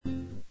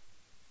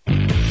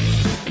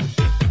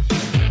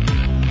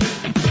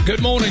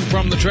Good morning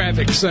from the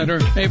traffic center.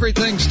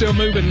 Everything's still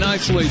moving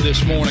nicely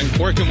this morning,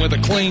 working with a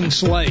clean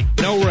slate.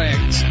 No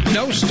wrecks,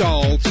 no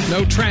stalls,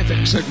 no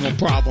traffic signal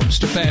problems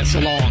to pass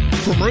along.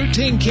 From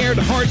routine care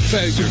to heart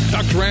failure,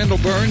 Dr. Randall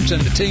Burns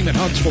and the team at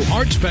Huntsville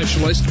Heart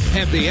Specialists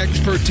have the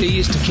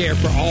expertise to care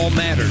for all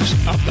matters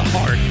of the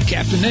heart.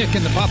 Captain Nick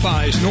in the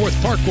Popeyes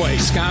North Parkway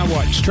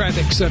Skywatch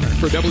Traffic Center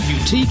for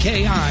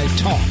WTKI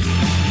Talk.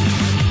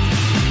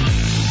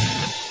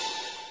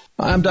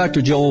 I'm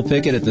Dr. Joel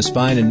Pickett at the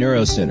Spine and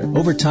Neuro Center.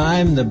 Over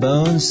time, the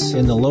bones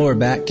in the lower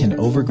back can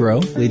overgrow,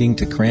 leading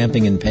to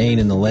cramping and pain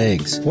in the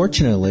legs.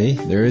 Fortunately,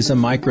 there is a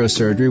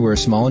microsurgery where a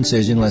small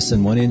incision less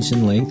than 1 inch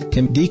in length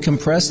can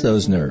decompress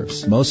those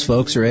nerves. Most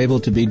folks are able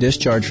to be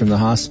discharged from the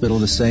hospital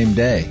the same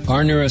day.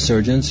 Our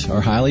neurosurgeons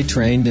are highly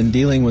trained in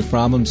dealing with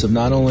problems of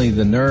not only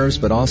the nerves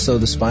but also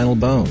the spinal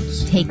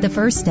bones. Take the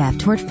first step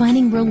toward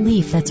finding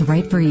relief that's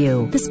right for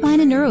you. The Spine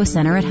and Neuro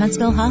Center at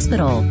Huntsville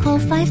Hospital. Call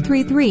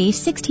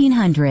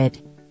 533-1600.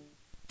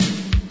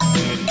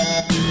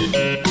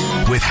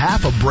 With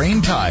half a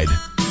brain tied,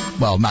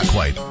 well, not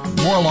quite,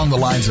 more along the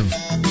lines of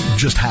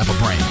just half a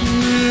brain.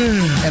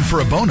 And for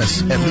a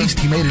bonus, at least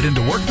he made it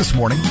into work this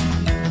morning.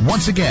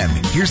 Once again,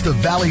 here's the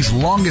Valley's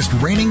longest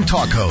reigning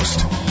talk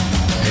host.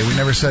 Hey, we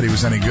never said he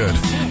was any good.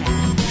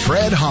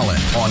 Fred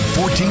Holland on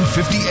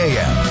 1450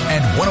 AM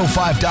and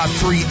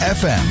 105.3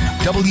 FM,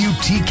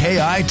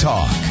 WTKI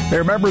Talk. Hey,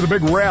 remember the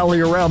big rally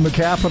around the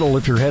Capitol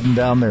if you're heading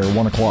down there at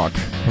 1 o'clock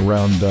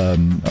around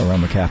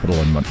the Capitol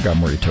in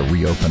Montgomery to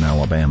reopen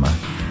Alabama.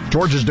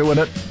 Georgia's doing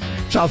it.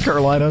 South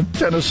Carolina,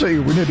 Tennessee,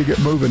 we need to get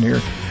moving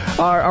here.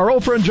 Our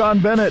old friend John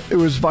Bennett,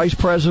 who is Vice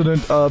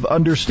President of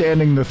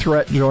Understanding the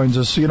Threat, joins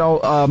us. You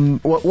know,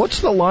 what's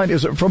the line?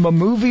 Is it from a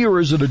movie or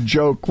is it a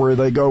joke where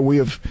they go, we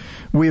have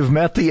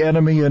met the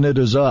enemy and it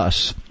is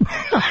us?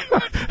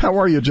 How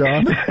are you,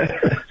 John?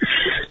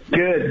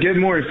 Good. Good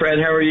morning, Fred.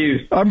 How are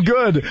you? I'm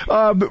good.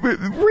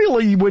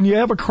 Really, when you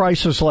have a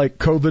crisis like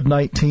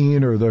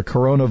COVID-19 or the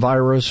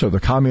coronavirus or the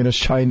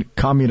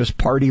Communist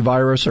Party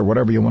virus or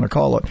whatever you want to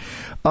call it,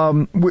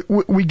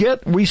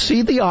 we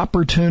see the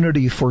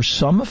opportunity for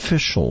some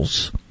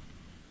officials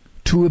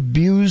to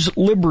abuse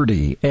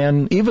liberty,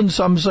 and even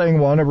some saying,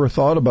 "Well, I never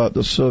thought about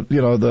this."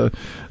 The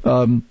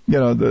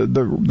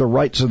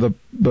rights of the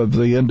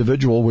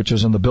individual, which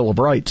is in the Bill of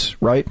Rights,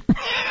 right?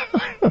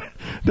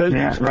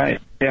 Yeah,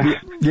 right. Yeah.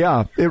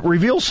 Yeah. It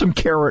reveals some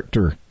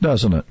character,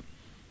 doesn't it?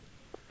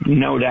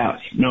 No doubt.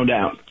 No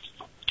doubt.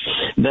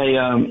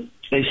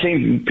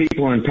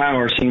 People in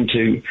power seem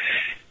to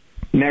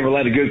never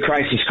let a good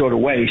crisis go to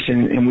waste,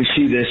 and we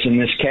see this in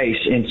this case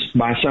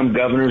by some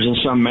governors and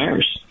some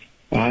mayors,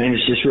 and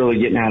it's just really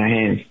getting out of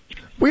hand.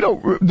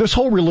 This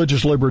whole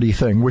religious liberty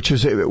thing, which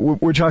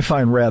I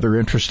find rather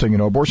interesting. You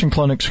know, abortion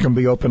clinics can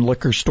be open,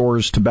 liquor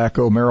stores,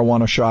 tobacco,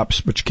 marijuana shops,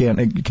 but you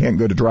can't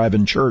go to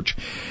drive-in church.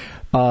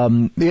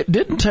 It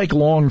didn't take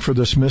long for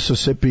this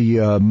Mississippi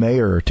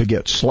mayor to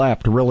get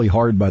slapped really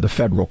hard by the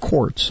federal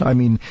courts. I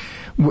mean,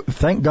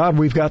 thank God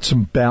we've got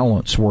some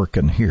balance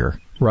working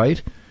here,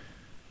 right?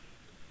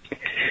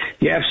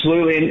 Yeah,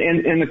 absolutely.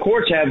 And the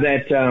courts have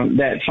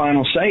that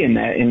final say in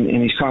that, in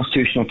these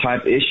constitutional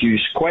type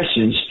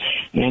questions.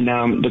 And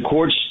the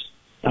courts,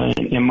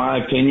 in my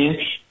opinion,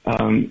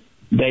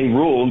 they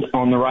ruled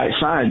on the right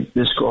side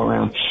this go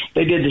around.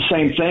 They did the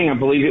same thing. I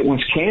believe it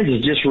was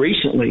Kansas just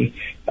recently.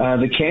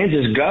 The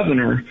Kansas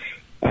governor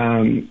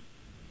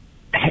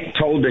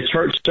told the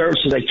church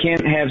services they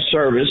can't have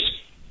service,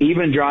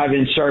 even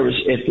drive-in service.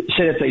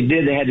 Said if they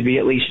did, they had to be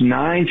at least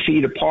 9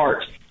 feet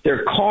apart.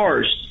 Their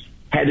cars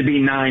had to be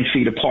 9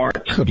 feet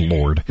apart. Good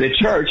Lord. The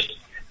church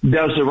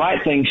does the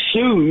right thing,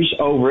 sues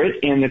over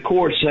it, and the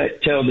courts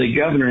tell the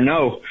governor,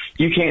 no,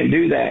 you can't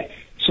do that.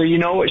 So you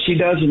know what she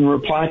does in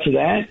reply to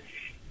that?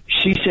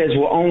 She says,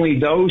 well, only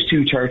those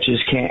two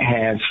churches can't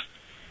have,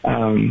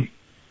 or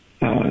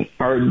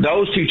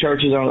those two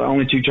churches are the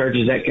only two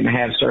churches that can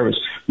have service.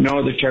 No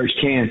other church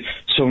can.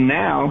 So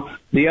now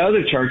the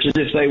other churches,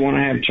 if they want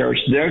to have church,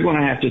 they're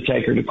going to have to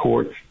take her to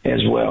court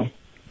as well.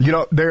 You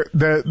know,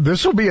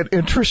 this will be an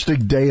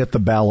interesting day at the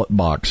ballot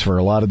box for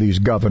a lot of these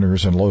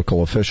governors and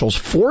local officials.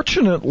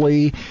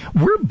 Fortunately,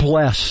 we're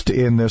blessed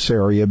in this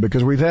area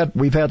because we've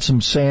had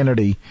some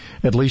sanity,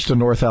 at least in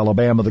North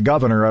Alabama. The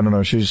governor, I don't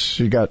know,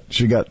 she got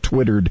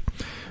twittered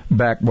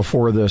back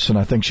before this, and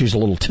I think she's a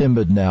little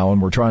timid now,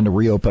 and we're trying to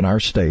reopen our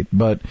state.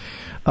 But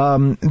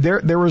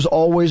there has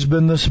always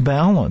been this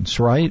balance,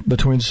 right,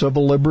 between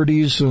civil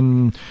liberties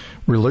and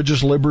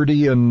religious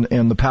liberty and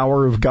the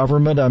power of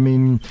government. I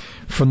mean,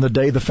 from the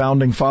day the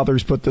founding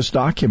fathers put this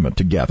document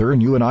together,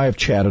 and you and I have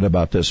chatted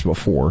about this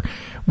before,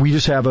 we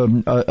just have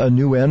a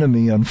new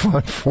enemy,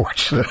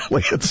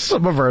 unfortunately. It's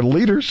some of our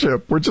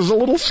leadership, which is a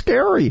little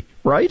scary,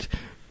 right?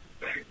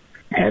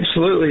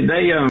 Absolutely.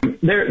 There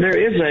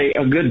is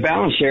a good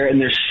balance there,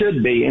 and there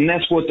should be, and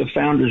that's what the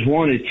founders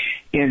wanted.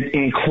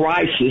 In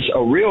crisis,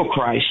 a real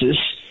crisis,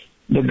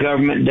 the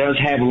government does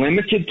have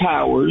limited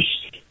powers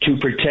to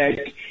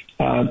protect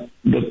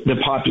the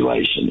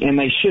population, and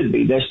they should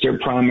be. That's their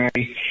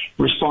primary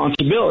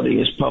responsibility,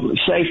 is public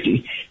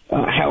safety.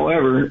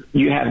 However,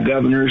 you have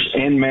governors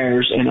and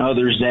mayors and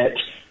others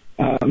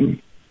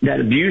that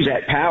abuse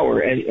that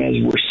power,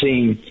 as we're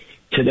seeing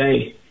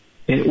today,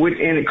 and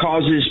it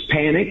causes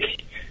panic,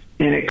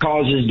 and it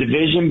causes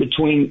division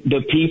between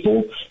the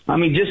people. I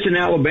mean, just in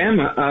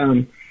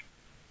Alabama,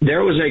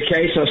 there was a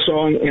case I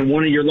saw in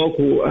one of your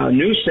local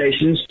news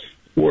stations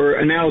where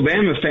an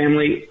Alabama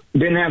family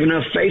didn't have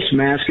enough face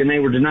masks, and they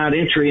were denied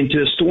entry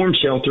into a storm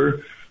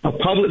shelter, a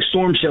public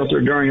storm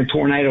shelter, during a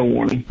tornado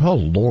warning. Oh,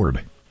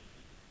 Lord.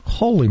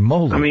 Holy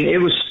moly. I mean,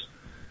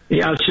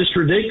 it's just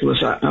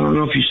ridiculous. I don't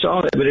know if you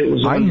saw that, but it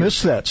was. I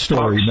missed that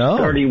story. No.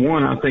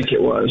 31, I think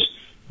it was.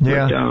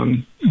 Yeah.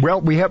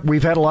 Well,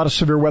 we've had a lot of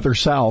severe weather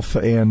south,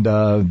 and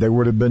there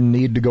would have been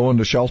need to go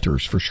into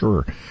shelters for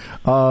sure.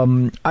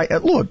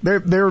 Look,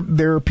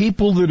 there are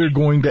people that are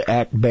going to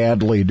act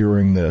badly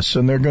during this,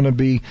 and they're going to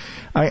be.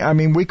 I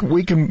mean, we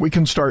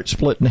can start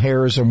splitting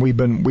hairs, and we've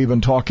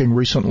been talking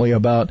recently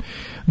about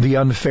the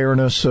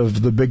unfairness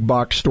of the big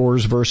box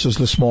stores versus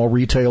the small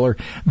retailer.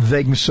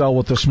 They can sell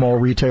what the small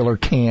retailer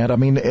can't. I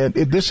mean,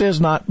 this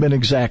has not been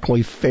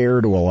exactly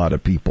fair to a lot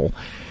of people.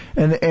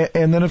 And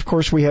then, of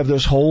course, we have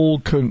this whole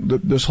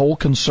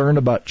concern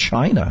about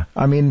China.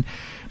 I mean,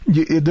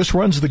 this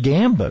runs the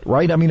gambit,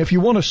 right? I mean, if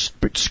you want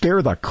to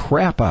scare the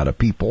crap out of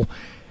people,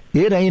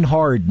 it ain't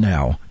hard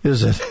now,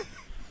 is it?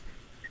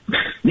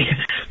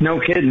 No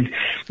kidding.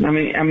 I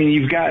mean,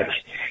 you've got,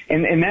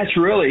 and that's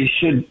really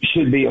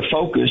should be a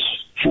focus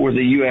for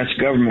the U.S.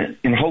 government,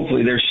 and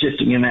hopefully they're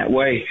shifting in that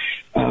way.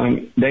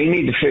 They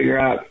need to figure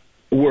out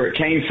where it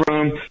came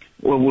from.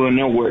 Well, we'll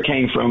know where it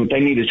came from.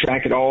 They need to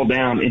track it all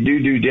down and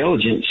do due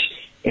diligence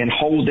and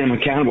hold them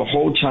accountable,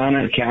 hold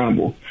China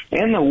accountable,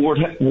 and the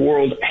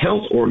World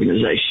Health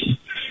Organization,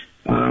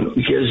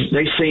 because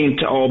they seem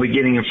to all be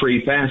getting a free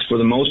pass for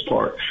the most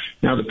part.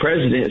 Now, the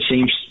president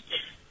seems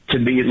to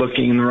be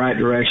looking in the right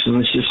direction.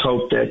 Let's just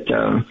hope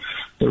that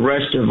the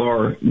rest of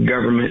our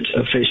government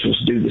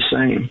officials do the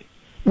same.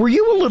 Were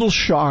you a little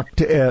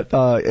shocked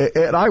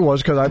I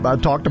was, because I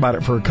talked about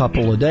it for a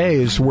couple of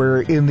days, where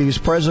in these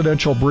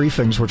presidential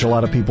briefings, which a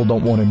lot of people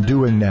don't want him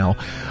doing now,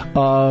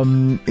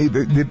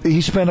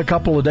 he spent a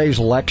couple of days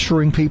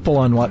lecturing people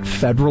on what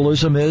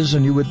federalism is,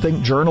 and you would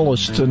think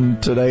journalists in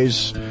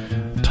today's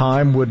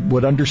time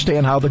would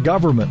understand how the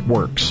government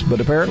works,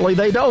 but apparently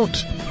they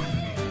don't.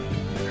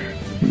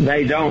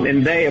 They don't,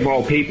 and they, of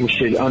all people,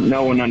 should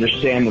know and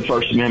understand the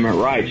First Amendment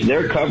rights.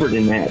 They're covered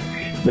in that,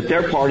 but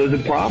they're part of the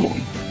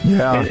problem.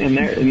 Yeah,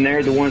 and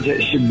they're the ones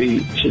that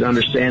should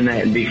understand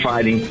that and be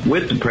fighting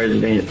with the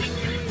president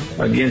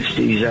against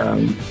these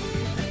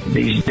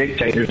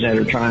dictators that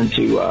are trying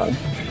to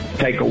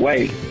take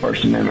away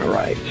First Amendment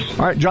rights.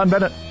 All right, John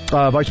Bennett,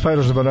 Vice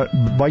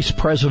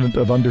President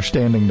of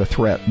Understanding the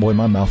Threat. Boy,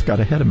 my mouth got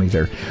ahead of me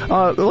there.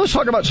 Let's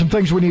talk about some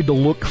things we need to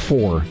look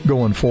for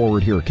going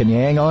forward here. Can you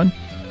hang on?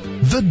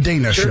 The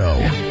Dana Show,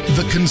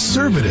 the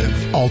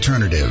conservative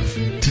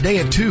alternative. Today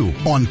at 2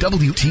 on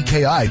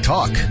WTKI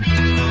Talk.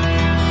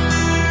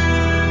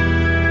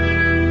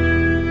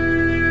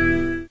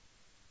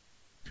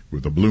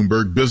 With the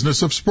Bloomberg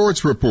Business of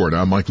Sports Report,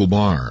 I'm Michael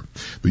Barr.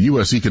 The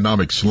U.S.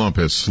 economic slump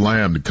has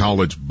slammed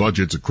college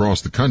budgets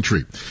across the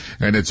country,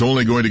 and it's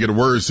only going to get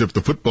worse if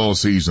the football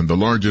season, the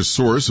largest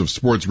source of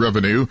sports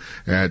revenue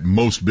at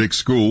most big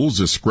schools,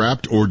 is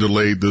scrapped or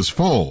delayed this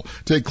fall.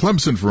 Take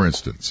Clemson, for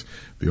instance,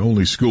 the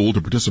only school to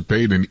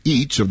participate in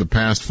each of the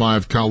past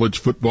 5 college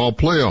football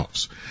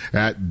playoffs.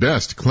 At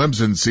best,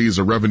 Clemson sees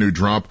a revenue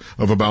drop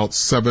of about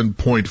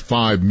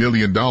 $7.5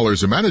 million,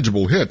 a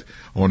manageable hit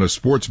on a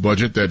sports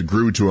budget that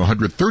grew to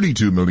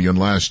 $132 million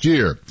last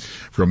year.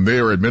 From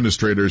there,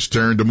 administrators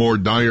turn to more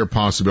dire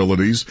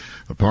possibilities,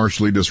 a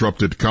partially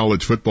disrupted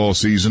college football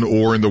season,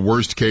 or in the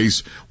worst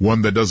case,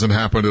 one that doesn't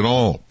happen at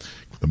all.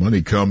 The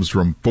money comes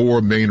from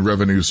 4 main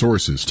revenue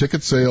sources: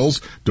 ticket sales,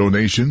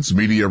 donations,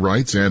 media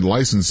rights, and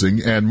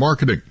licensing and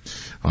marketing.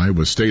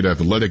 Iowa State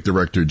Athletic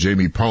Director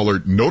Jamie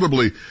Pollard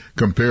notably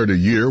compared a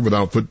year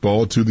without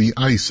football to the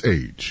Ice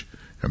Age.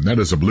 And that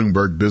is a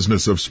Bloomberg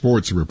Business of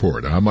Sports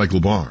report. I'm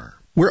Michael Barr.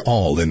 We're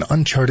all in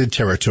uncharted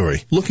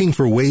territory, looking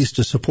for ways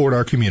to support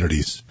our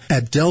communities.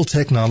 At Dell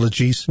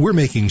Technologies, we're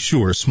making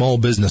sure small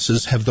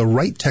businesses have the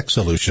right tech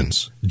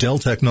solutions. Dell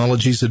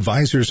Technologies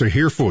advisors are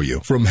here for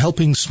you, from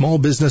helping small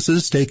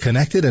businesses stay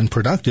connected and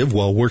productive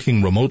while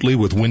working remotely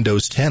with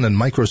Windows 10 and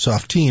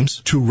Microsoft Teams,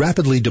 to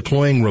rapidly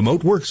deploying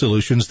remote work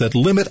solutions that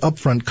limit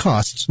upfront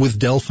costs with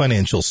Dell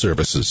Financial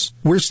Services.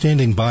 We're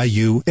standing by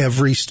you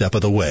every step of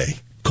the way.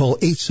 Call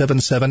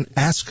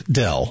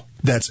 877-ASK-DELL.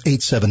 That's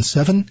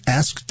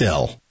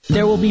 877-ASK-DELL.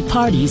 There will be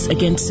parties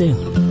again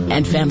soon,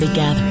 and family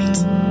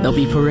gatherings. There'll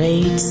be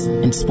parades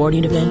and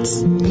sporting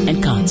events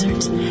and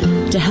concerts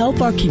to help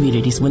our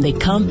communities when they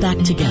come back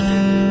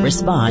together.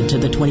 Respond to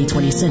the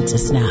 2020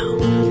 census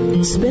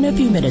now. Spend a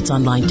few minutes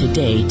online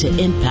today to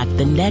impact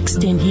the next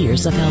 10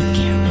 years of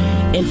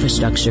healthcare,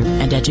 infrastructure,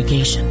 and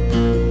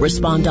education.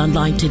 Respond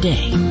online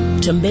today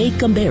to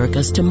make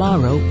America's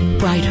tomorrow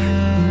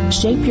brighter.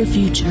 Shape your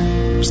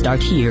future.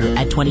 Start here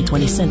at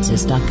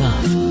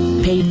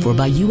 2020census.gov. Paid for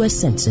by U.S.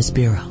 Census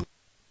Bureau.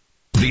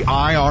 The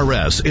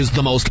IRS is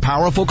the most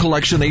powerful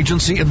collection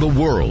agency in the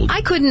world.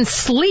 I couldn't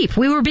sleep.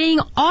 We were being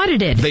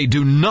audited. They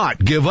do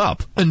not give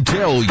up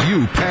until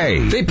you pay.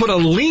 They put a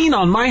lien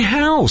on my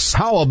house.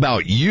 How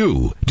about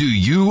you? Do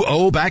you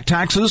owe back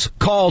taxes?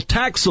 Call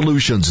Tax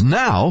Solutions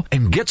now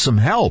and get some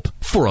help.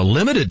 For a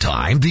limited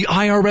time, the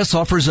IRS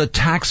offers a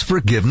tax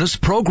forgiveness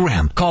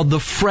program called the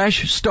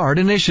Fresh Start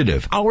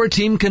Initiative. Our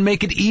team can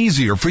make it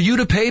easier for you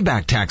to pay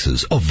back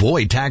taxes,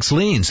 avoid tax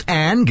liens,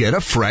 and get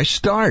a fresh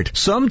start.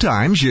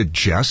 Sometimes you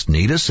just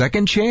need a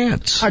second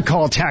chance. I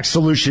call Tax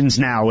Solutions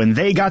now, and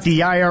they got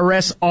the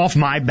IRS off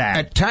my back.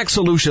 At Tax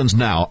Solutions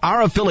Now,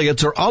 our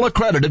affiliates are all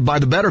accredited by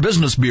the Better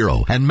Business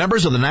Bureau and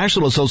members of the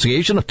National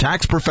Association of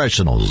Tax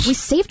Professionals. We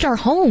saved our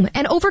home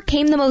and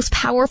overcame the most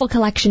powerful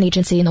collection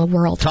agency in the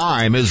world.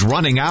 Time is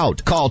running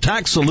out. Call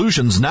Tax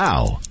Solutions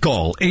now.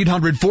 Call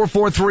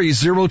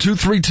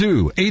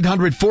 800-443-0232.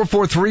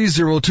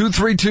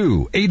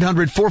 800-443-0232.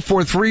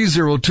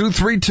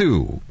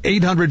 800-443-0232.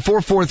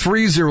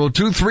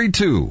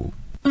 800-443-0232.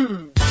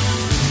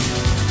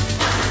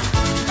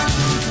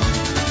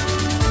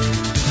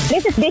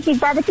 This is Vicky's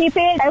Barbecue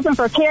Pit, open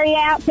for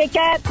carry-out,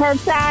 pickup,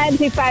 curbside,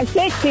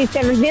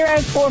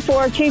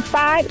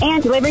 256-270-4425,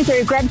 and delivery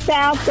through Grub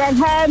South,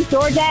 Grubhub,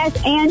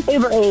 DoorDash, and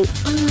Uber Eats.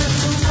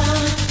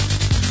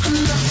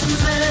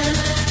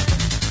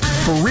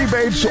 For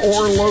rebates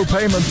or low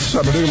payments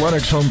on a new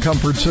Lennox home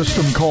comfort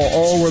system, call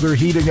All Weather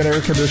Heating and Air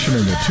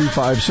Conditioning at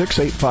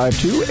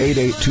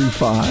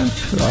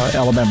 256-852-8825.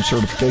 Alabama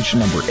certification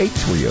number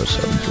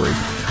 83073.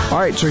 All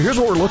right, so here's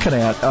what we're looking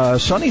at.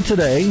 Sunny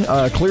today,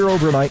 clear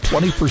overnight,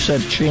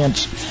 20%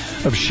 chance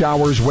of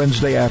showers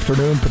Wednesday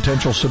afternoon,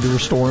 potential severe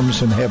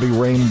storms and heavy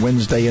rain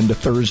Wednesday into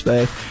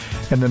Thursday,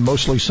 and then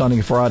mostly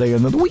sunny Friday.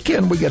 And then the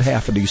weekend, we get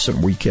half a decent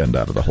weekend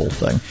out of the whole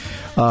thing.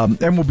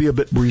 And we'll be a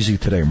bit breezy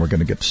today, and we're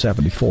going to get to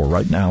 74.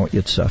 Right now,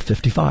 it's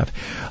 55.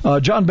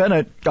 John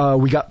Bennett,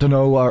 we got to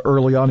know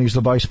early on. He's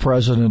the vice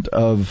president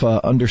of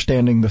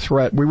Understanding the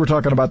Threat. We were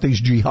talking about these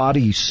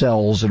jihadi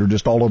cells that are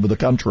just all over the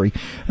country.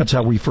 That's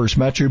how we first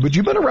met you. But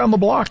you've been around the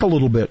block a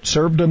little bit,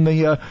 served in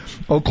the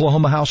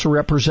Oklahoma House of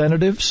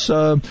Representatives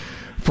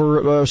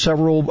for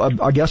several,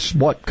 I guess,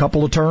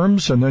 couple of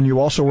terms. And then you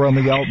also were on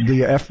the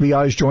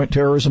FBI's Joint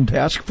Terrorism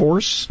Task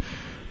Force,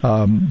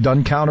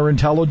 done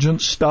counterintelligence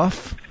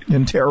stuff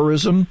in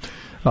terrorism,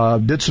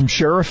 did some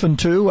sheriffing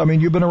too. I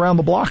mean, you've been around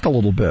the block a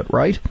little bit,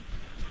 right?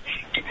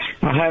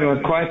 I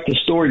have quite the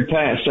storied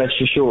past, that's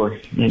for sure,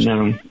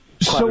 and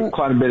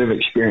quite a bit of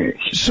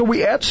experience. So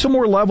we add some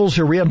more levels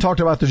here. We haven't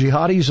talked about the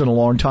jihadis in a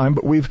long time,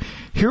 but we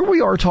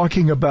are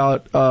talking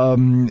about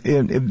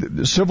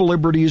in civil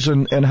liberties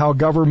and how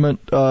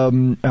government's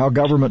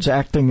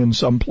acting in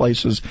some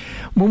places.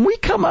 When we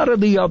come out of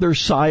the other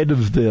side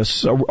of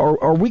this,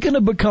 are we going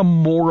to become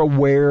more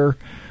aware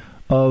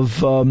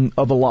of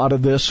a lot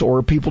of this, or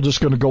are people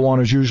just going to go on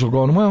as usual,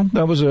 going, well,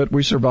 that was it,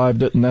 we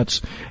survived it,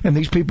 and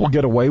these people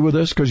get away with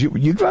this? Because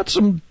you've got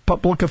some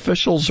public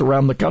officials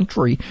around the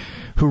country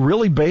who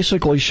really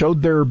basically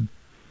showed their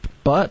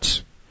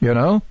butts,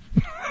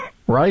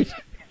 right?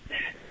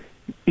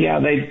 Yeah,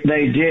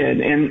 they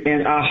did,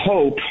 and I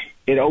hope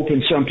it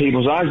opened some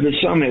people's eyes, but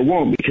some it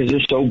won't, because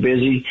they're so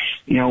busy,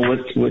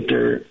 with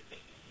their,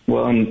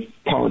 and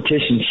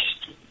politicians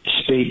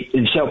speak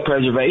in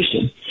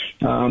self-preservation.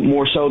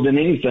 More so than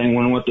anything,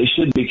 when what they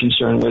should be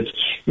concerned with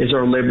is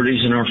our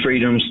liberties and our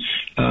freedoms,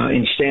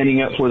 in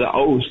standing up for the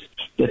oath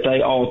that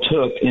they all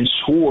took and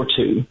swore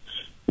to,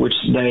 which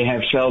they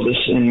have failed us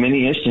in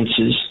many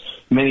instances,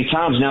 many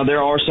times. Now,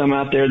 there are some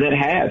out there that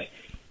have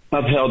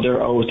upheld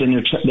their oath,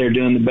 and they're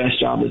doing the best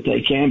job that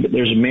they can, but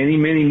there's many,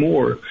 many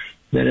more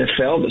that have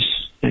failed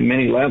us in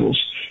many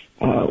levels,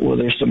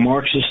 whether it's the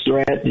Marxist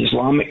threat, the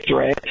Islamic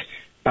threat,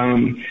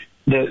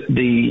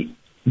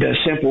 the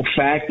simple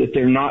fact that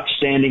they're not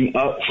standing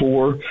up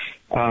for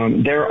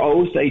their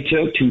oath they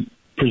took to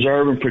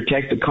preserve and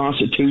protect the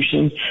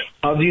Constitution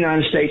of the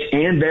United States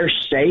and their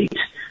state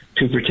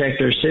to protect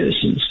their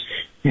citizens.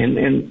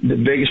 And the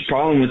biggest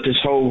problem with this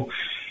whole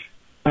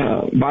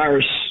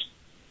virus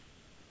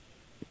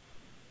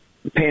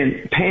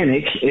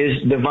panic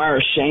is the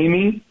virus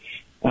shaming,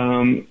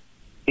 and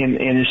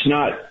it's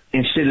not,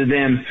 instead of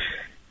them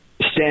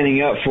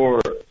standing up for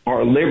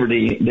our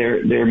liberty,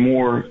 they're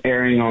more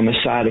erring on the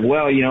side of,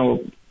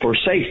 for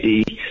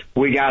safety,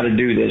 we got to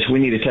do this. We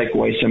need to take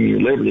away some of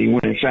your liberty,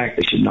 when in fact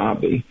they should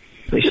not be.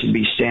 They should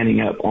be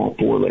standing up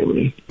for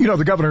liberty.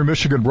 The governor of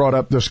Michigan brought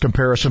up this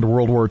comparison to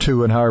World War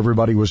II and how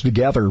everybody was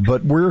together,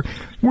 but we're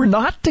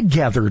not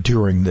together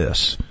during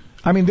this.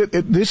 I mean,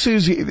 this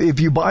is, if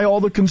you buy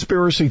all the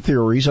conspiracy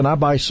theories, and I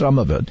buy some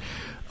of it,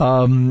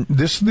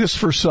 This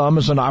for some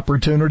is an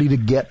opportunity to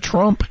get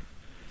Trump.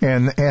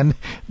 And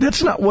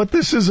that's not what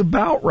this is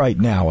about right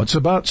now. It's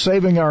about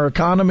saving our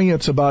economy.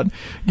 It's about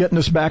getting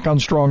us back on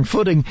strong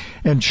footing.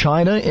 And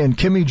China and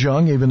Kim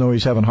Jong, even though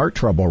he's having heart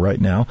trouble right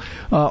now,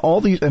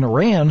 and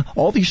Iran,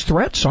 all these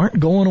threats aren't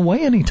going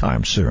away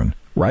anytime soon,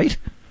 right?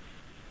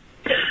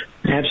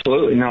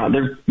 Absolutely not.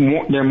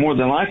 They're more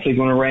than likely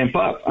going to ramp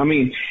up. I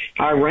mean,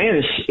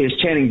 Iran is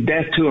chanting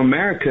death to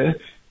America,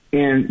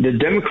 and the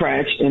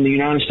Democrats in the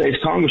United States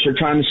Congress are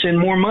trying to send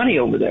more money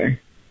over there.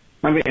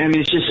 I mean,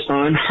 it's just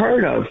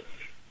unheard of.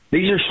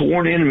 These are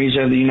sworn enemies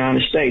of the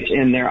United States,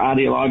 and their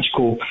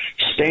ideological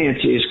stance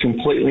is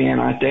completely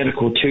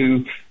antithetical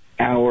to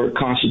our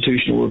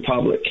constitutional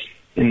republic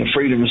and the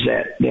freedoms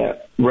that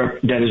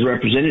is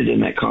represented in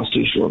that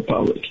constitutional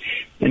republic.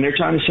 And they're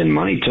trying to send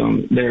money to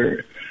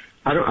them.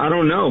 I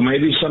don't know.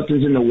 Maybe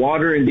something's in the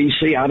water in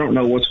D.C. I don't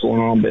know what's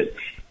going on, but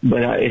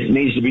it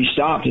needs to be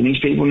stopped, and these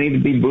people need to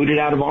be booted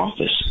out of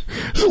office.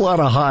 There's a lot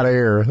of hot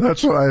air.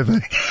 That's what I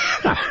think.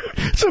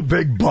 It's a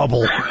big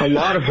bubble. A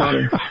lot of hot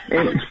air.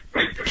 And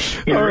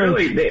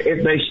really,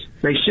 if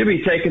they should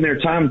be taking their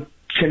time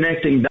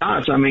connecting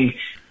dots. I mean,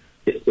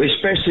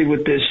 especially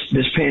with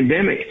this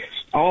pandemic,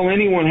 all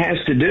anyone has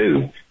to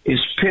do is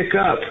pick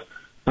up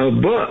a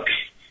book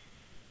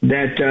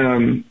that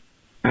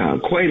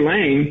Quay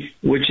Lang,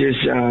 which is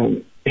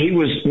he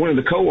was one of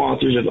the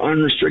co-authors of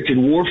Unrestricted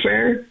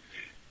Warfare,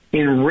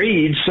 and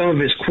read some of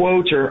his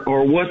quotes or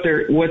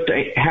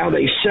how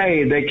they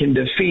say they can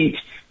defeat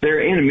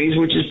their enemies,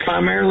 which is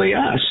primarily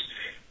us.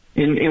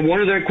 And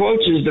one of their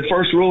quotes is, the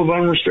first rule of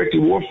unrestricted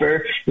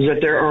warfare is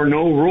that there are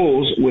no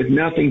rules with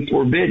nothing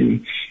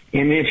forbidden.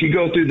 And if you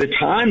go through the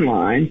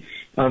timeline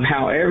of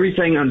how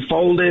everything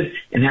unfolded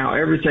and how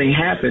everything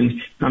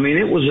happened, I mean,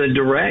 it was a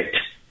direct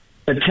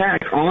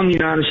attack on the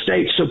United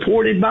States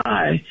supported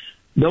by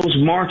those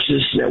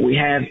Marxists that we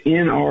have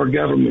in our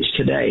governments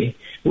today,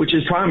 which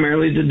is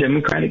primarily the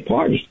Democratic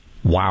Party.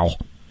 Wow.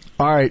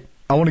 All right.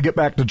 I want to get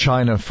back to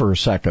China for a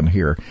second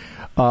here.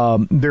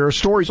 There are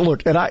stories,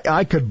 look, and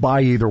I could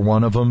buy either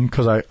one of them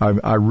because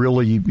I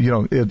really,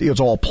 it's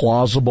all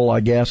plausible, I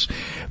guess.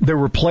 They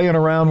were playing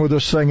around with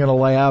this thing in a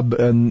lab,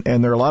 and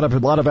there are a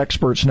lot of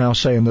experts now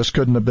saying this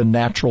couldn't have been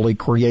naturally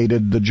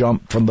created, the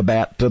jump from the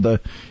bat to the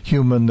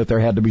human, that there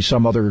had to be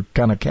some other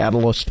kind of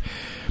catalyst.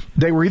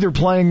 They were either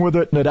playing with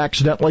it and it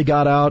accidentally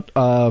got out,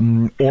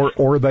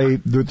 or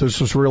this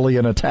was really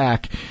an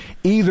attack.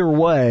 Either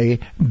way,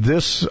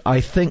 this,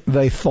 I think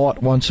they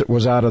thought once it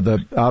was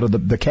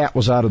the cat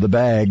was out of the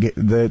bag,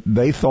 that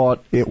they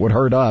thought it would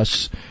hurt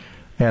us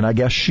and I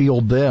guess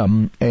shield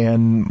them,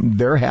 and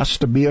there has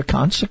to be a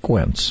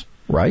consequence,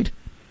 right?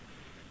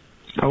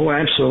 Oh,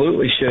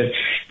 absolutely should.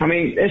 I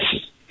mean,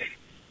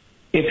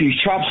 if you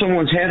chop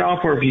someone's head off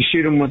or if you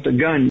shoot them with a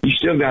gun, you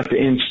still got the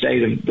end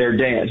state of they're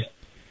dead.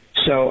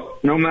 So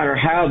no matter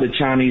how the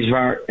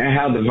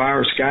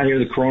virus got here,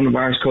 the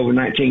coronavirus,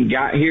 COVID-19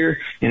 got here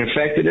and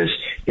affected us,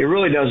 it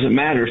really doesn't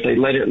matter if they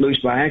let it loose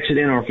by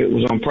accident or if it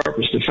was on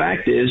purpose. The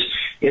fact is,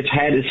 it's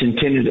had its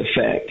intended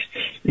effect,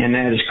 and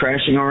that is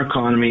crashing our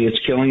economy. It's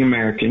killing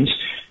Americans,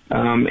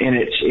 and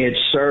it's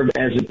served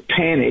as a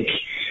panic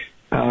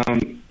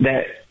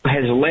that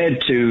has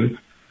led to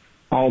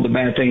all the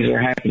bad things that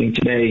are happening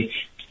today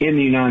in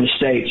the United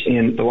States,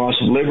 and the loss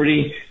of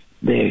liberty,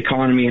 the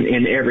economy,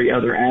 and every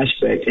other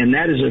aspect, and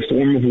that is a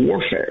form of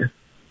warfare.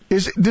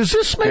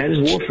 That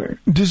is warfare.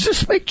 Does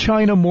this make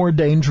China more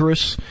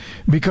dangerous?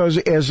 Because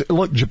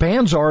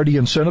Japan's already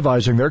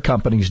incentivizing their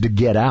companies to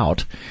get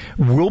out.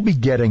 We'll be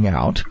getting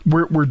out.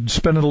 We're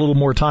spending a little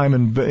more time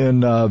in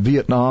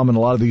Vietnam and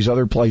a lot of these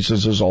other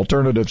places as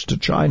alternatives to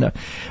China.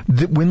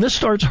 When this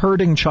starts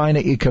hurting China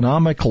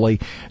economically,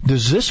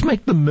 does this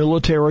make the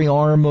military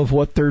arm of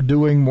what they're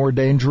doing more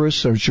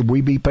dangerous, or should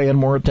we be paying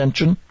more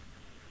attention?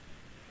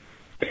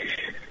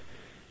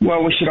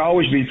 Well, we should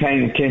always be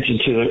paying attention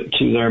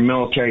to their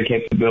military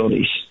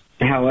capabilities.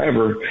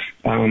 However,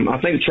 I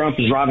think Trump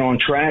is right on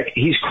track.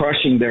 He's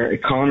crushing their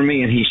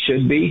economy, and he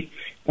should be,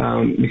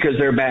 because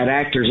they're bad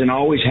actors and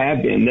always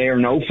have been. They are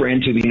no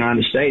friend to the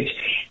United States.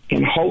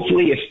 And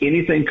hopefully, if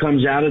anything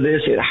comes out of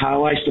this, it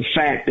highlights the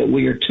fact that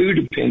we are too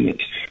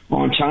dependent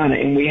on China,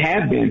 and we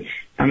have been.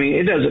 I mean,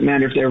 it doesn't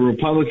matter if they're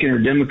Republican or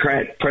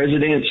Democrat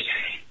presidents.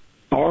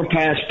 Our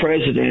past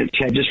presidents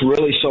have just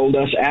really sold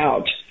us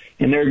out,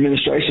 and their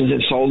administrations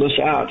have sold us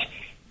out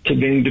to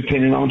being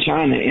dependent on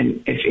China.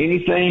 And if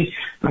anything,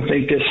 I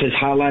think this has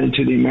highlighted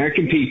to the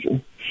American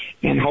people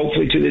and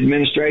hopefully to the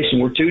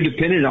administration, we're too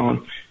dependent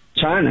on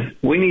China.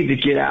 We need to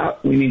get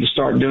out. We need to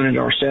start doing it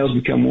ourselves,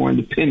 become more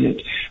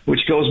independent,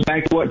 which goes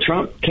back to what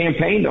Trump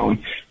campaigned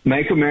on,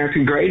 make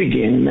America great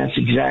again. And that's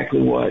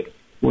exactly what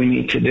we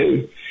need to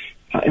do.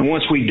 And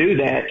once we do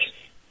that,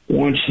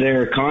 once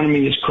their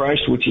economy is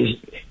crushed, which is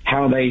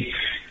how they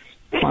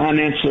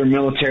finance their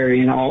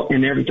military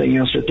and everything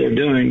else that they're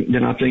doing,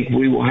 then I think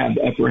we will have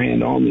the upper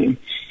hand on them.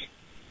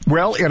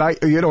 Well, and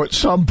at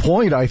some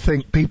point, I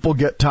think people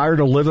get tired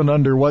of living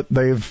under what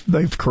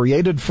they've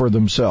created for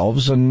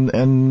themselves,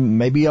 and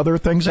maybe other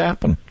things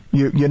happen.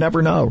 You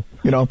never know.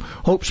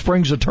 hope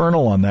springs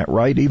eternal on that,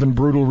 right? Even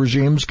brutal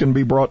regimes can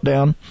be brought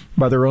down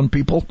by their own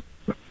people.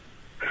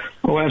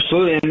 Oh,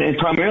 absolutely. And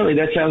primarily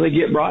that's how they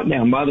get brought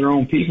down, by their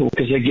own people,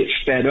 because they get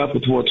fed up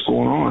with what's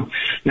going on.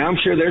 Now, I'm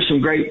sure there's some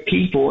great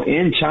people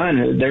in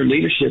China. Their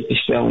leadership is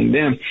failing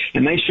them,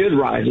 and they should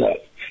rise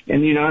up.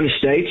 And the United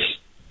States,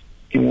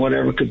 in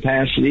whatever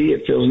capacity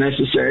it feels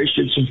necessary,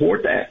 should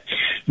support that.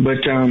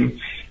 But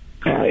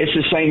it's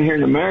the same here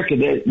in America.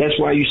 That's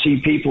why you see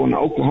people in the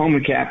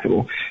Oklahoma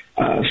Capitol,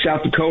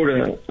 South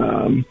Dakota,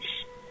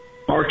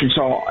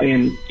 Arkansas,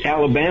 and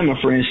Alabama,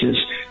 for instance.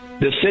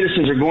 The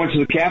citizens are going to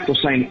the Capitol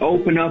saying,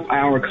 open up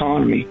our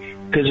economy,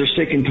 because they're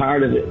sick and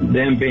tired of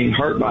them being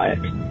hurt by it.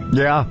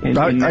 Yeah. And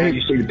now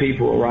you see the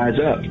people will rise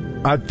up.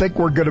 I think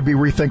we're going to be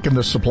rethinking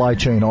the supply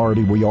chain.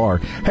 Already we are.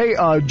 Hey,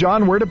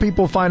 John, where do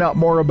people find out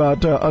more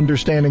about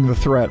understanding the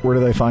threat? Where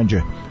do they find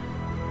you?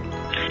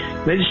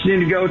 They just need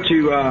to go to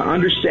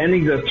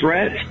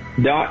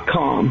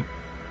understandingthethreat.com.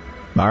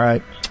 All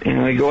right.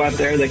 And they go out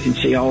there, they can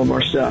see all of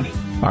our stuff.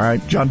 All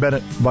right. John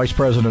Bennett, Vice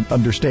President,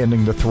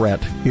 Understanding the Threat.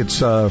 It's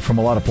from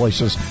a lot of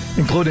places,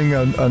 including,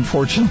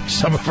 unfortunately,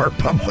 some of our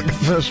public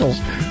officials.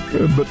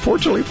 But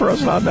fortunately for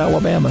us, not in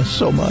Alabama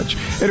so much.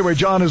 Anyway,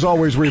 John, as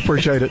always, we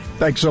appreciate it.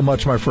 Thanks so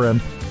much, my friend.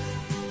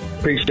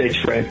 Appreciate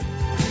you, Fred.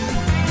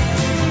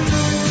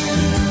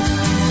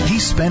 He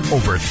spent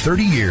over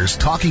 30 years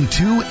talking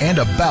to and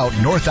about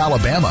North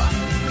Alabama,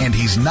 and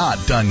he's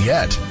not done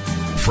yet.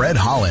 Fred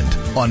Holland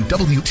on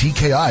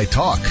WTKI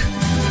Talk.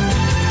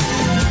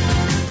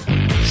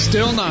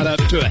 Still not up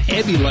to a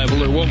heavy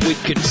level, or what we'd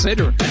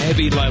consider a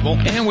heavy level,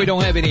 and we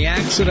don't have any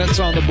accidents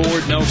on the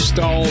board, no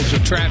stalls or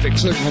traffic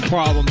signal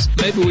problems.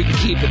 Maybe we can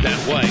keep it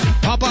that way.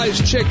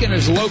 Popeye's Chicken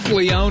is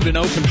locally owned and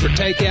open for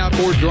takeout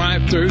or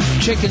drive-through.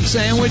 Chicken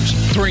sandwich,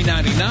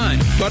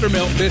 $3.99.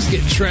 Buttermilk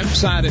biscuit, shrimp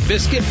side and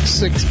biscuit,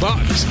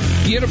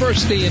 $6.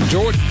 University in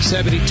Jordan,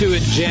 72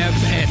 in Jeff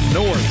and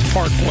North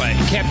Parkway.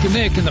 Captain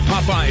Nick in the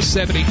Popeyes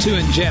 72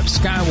 in Jeff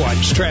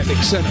Skywatch Traffic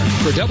Center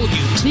for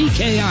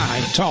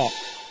WTKI Talk.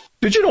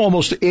 Did you know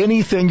almost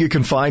anything you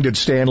can find at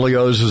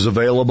Stanley's is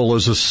available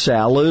as a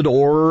salad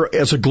or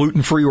as a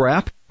gluten-free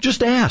wrap?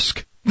 Just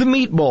ask. The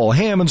meatball,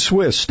 ham and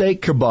Swiss,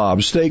 steak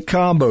kebab, steak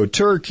combo,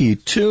 turkey,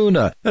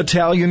 tuna,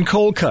 Italian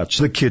cold cuts,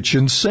 the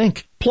kitchen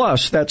sink.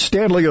 Plus, that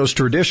Stanley's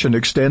tradition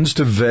extends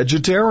to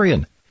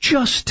vegetarian.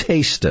 Just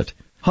taste it.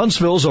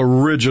 Huntsville's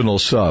original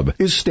sub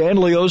is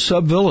Stanley's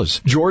Sub Villas,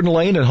 Jordan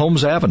Lane and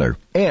Holmes Avenue,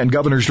 and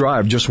Governor's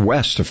Drive just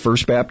west of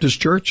First Baptist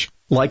Church.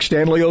 Like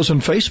Stanley's on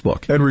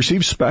Facebook and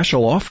receive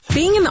special offers.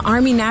 Being in the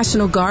Army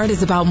National Guard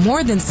is about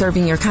more than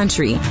serving your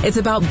country. It's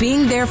about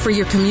being there for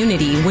your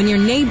community when your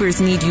neighbors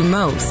need you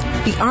most.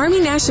 The Army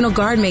National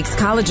Guard makes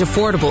college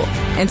affordable,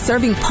 and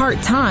serving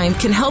part-time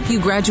can help you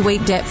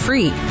graduate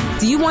debt-free.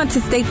 Do you want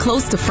to stay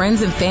close to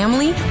friends and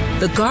family?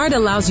 The Guard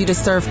allows you to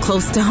serve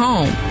close to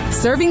home.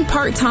 Serving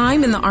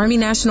part-time in the Army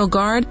National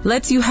Guard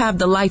lets you have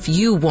the life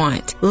you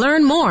want.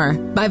 Learn more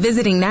by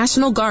visiting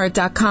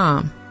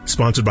NationalGuard.com.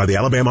 Sponsored by the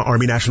Alabama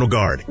Army National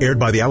Guard. Aired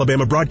by the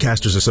Alabama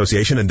Broadcasters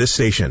Association and this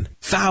station.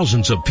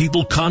 Thousands of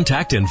people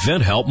contact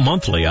InventHelp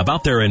monthly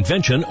about their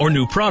invention or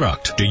new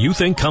product. Do you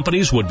think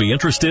companies would be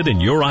interested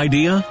in your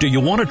idea? Do you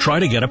want to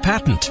try to get a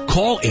patent?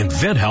 Call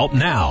InventHelp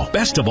now.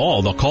 Best of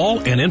all, the call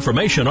and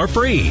information are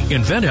free.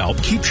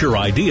 InventHelp keeps your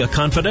idea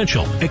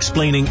confidential,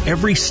 explaining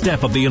every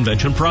step of the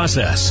invention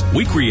process.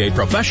 We create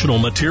professional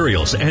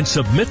materials and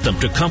submit them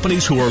to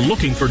companies who are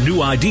looking for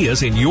new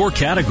ideas in your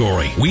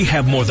category. We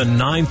have more than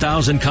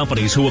 9,000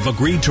 companies who have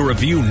agreed to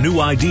review new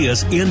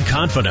ideas in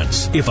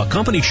confidence. If a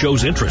company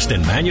shows interest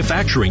in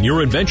manufacturing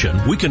your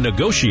invention, we can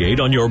negotiate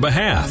on your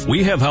behalf.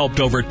 We have helped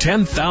over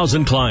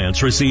 10,000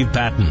 clients receive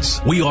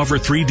patents. We offer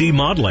 3D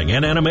modeling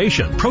and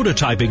animation,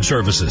 prototyping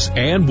services,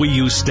 and we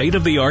use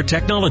state-of-the-art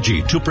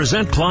technology to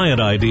present client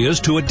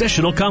ideas to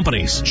additional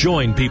companies.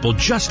 Join people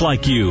just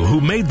like you who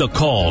made the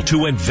call to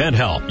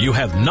InventHelp. You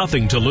have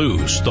nothing to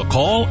lose. The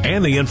call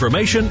and the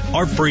information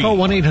are free. Call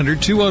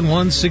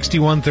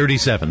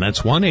 1-800-211-6137.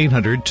 That's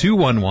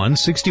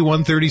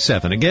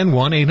 1-800-211-6137. Again,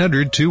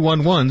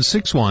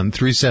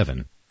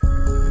 1-800-211-6137.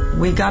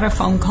 We got a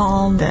phone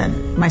call that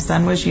my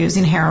son was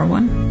using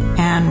heroin,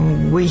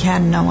 and we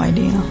had no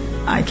idea.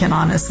 I can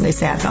honestly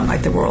say I felt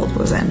like the world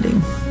was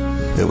ending.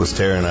 It was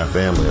tearing our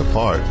family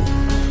apart.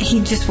 He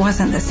just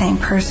wasn't the same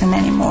person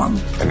anymore.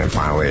 And then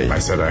finally I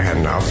said I had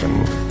enough,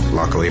 and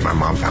luckily my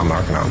mom found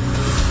Narconon.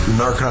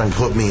 Narconon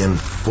put me in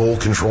full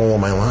control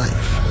of my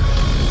life.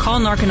 Call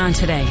Narconon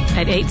today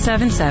at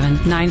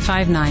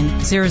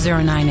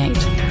 877-959-0098.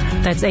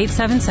 That's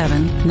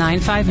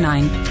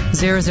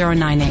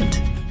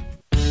 877-959-0098.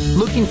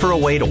 Looking for a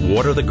way to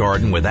water the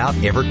garden without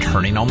ever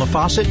turning on the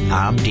faucet?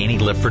 I'm Danny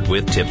Lipford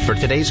with tips for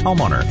today's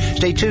homeowner.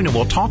 Stay tuned and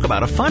we'll talk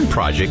about a fun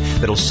project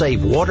that'll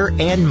save water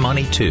and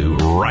money too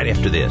right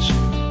after this.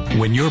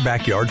 When your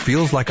backyard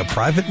feels like a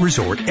private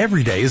resort,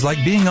 every day is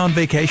like being on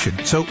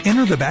vacation. So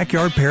enter the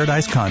Backyard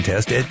Paradise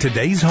contest at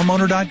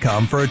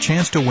today'shomeowner.com for a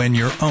chance to win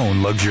your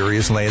own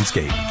luxurious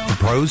landscape. The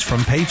pros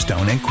from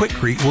Pavestone and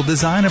Quikrete will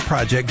design a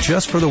project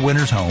just for the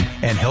winner's home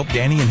and help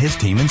Danny and his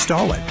team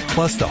install it.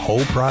 Plus, the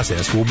whole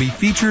process will be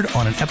featured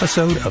on an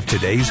episode of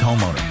Today's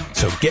Homeowner.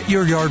 So get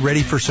your yard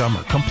ready for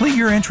summer. Complete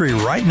your entry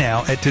right now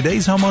at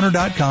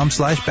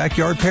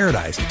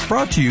today'shomeowner.com/backyardparadise.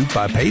 Brought to you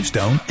by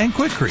Pavestone and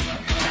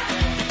Quikrete.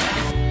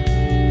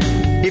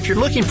 If you're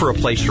looking for a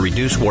place to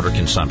reduce water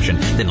consumption,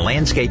 then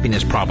landscaping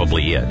is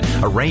probably it.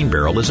 A rain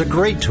barrel is a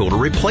great tool to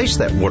replace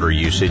that water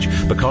usage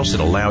because it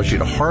allows you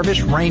to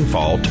harvest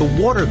rainfall to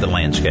water the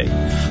landscape.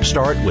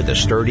 Start with a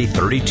sturdy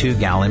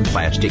 32-gallon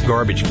plastic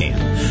garbage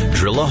can.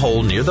 Drill a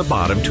hole near the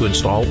bottom to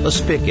install a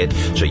spigot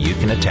so you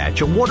can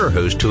attach a water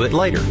hose to it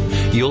later.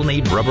 You'll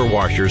need rubber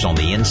washers on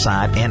the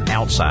inside and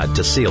outside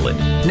to seal it.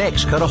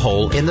 Next, cut a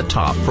hole in the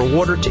top for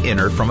water to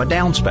enter from a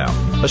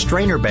downspout. A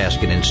strainer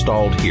basket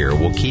installed here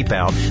will keep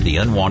out the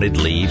unwanted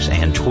leaves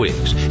and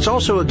twigs. It's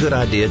also a good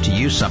idea to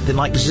use something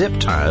like zip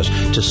ties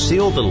to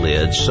seal the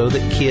lids so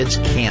that kids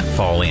can't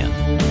fall in.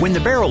 When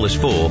the barrel is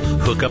full,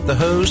 hook up the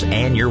hose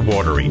and you're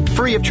watering,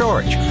 free of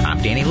charge.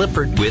 I'm Danny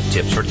Lipford with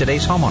Tips for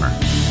Today's Homeowner.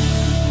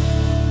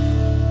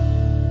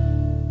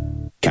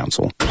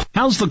 Council.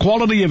 How's the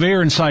quality of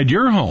air inside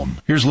your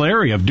home? Here's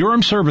Larry of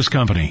Durham Service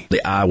Company.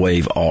 The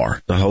iWave R.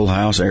 The whole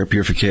house air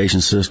purification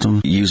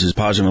system uses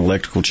positive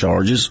electrical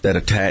charges that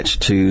attach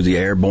to the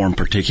airborne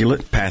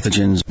particulate,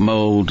 pathogens,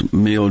 mold,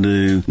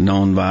 mildew,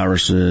 known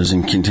viruses,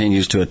 and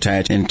continues to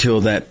attach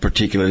until that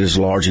particulate is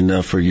large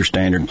enough for your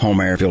standard home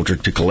air filter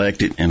to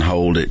collect it and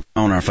hold it.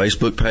 On our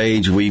Facebook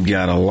page, we've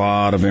got a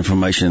lot of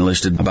information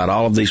listed about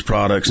all of these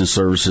products and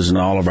services and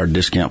all of our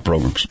discount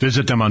programs.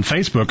 Visit them on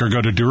Facebook or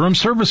go to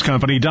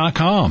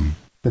DurhamServiceCompany.com.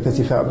 Because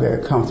he felt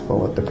very comfortable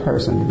with the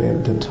person to be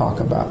able to talk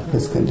about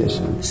his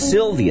condition.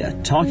 Sylvia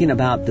talking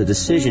about the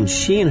decision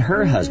she and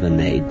her husband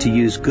made to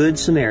use Good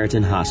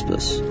Samaritan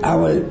Hospice. I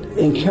would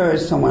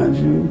encourage someone,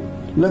 if you're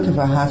looking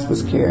for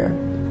hospice care,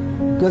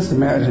 Good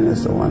Samaritan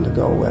is the one to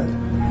go with.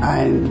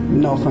 I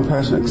know from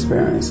personal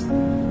experience,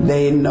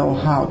 they know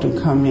how to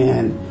come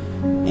in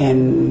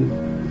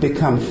and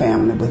become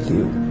family with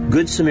you.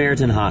 Good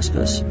Samaritan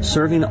Hospice,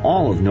 serving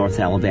all of North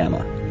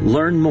Alabama.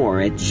 Learn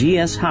more at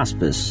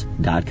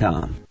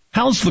gshospice.com.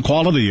 How's the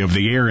quality of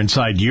the air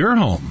inside your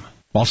home?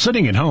 While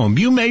sitting at home,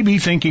 you may be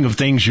thinking of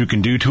things you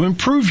can do to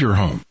improve your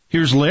home.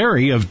 Here's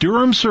Larry of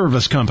Durham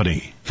Service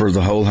Company. For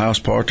the whole house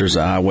part, there's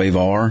the iWave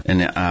R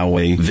and the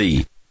iWave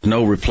V.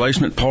 No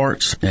replacement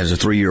parts. It has a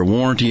 3-year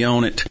warranty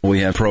on it.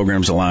 We have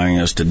programs allowing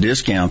us to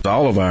discount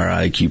all of our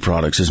IQ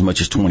products as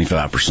much as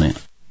 25%.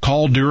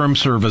 Call Durham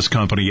Service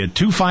Company at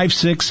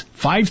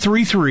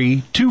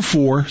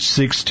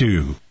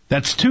 256-533-2462.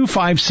 That's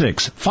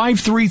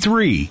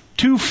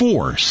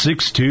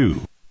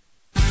 256-533-2462.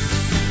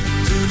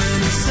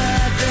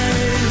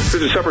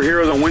 This is Supper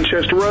Heroes on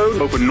Winchester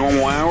Road. Open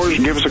normal hours.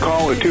 Give us a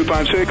call at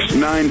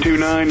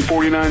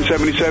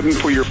 256-929-4977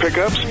 for your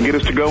pickups. Get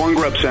us to go on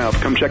Grub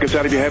South. Come check us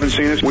out if you haven't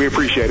seen us. We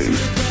appreciate it.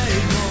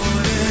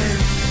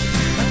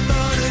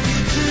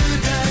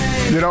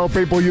 You know,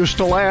 people used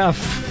to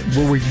laugh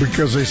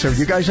because they said,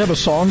 you guys have a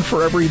song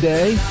for every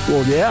day?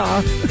 Well,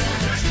 yeah.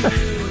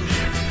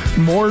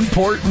 More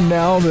important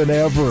now than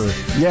ever.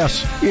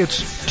 Yes,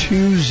 it's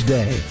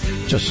Tuesday,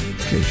 just in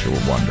case you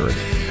were wondering.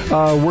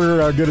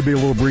 We're going to be a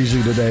little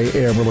breezy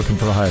today, and we're looking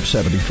for a high of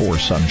 74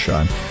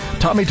 sunshine.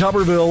 Tommy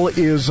Tuberville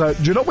is, do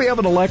you know we have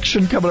an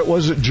election coming?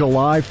 Was it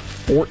July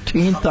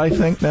 14th, I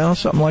think now,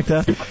 something like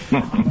that?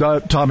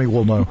 Tommy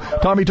will know.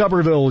 Tommy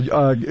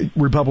Tuberville,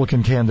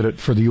 Republican candidate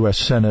for the U.S.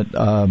 Senate in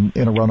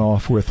a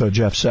runoff with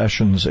Jeff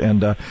Sessions.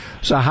 And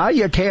so how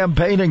you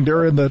campaigning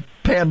during the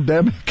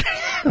pandemic?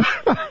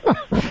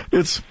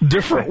 It's a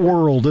different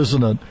world,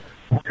 isn't it?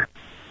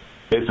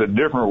 It's a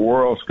different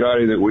world,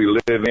 Scotty, that we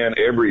live in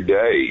every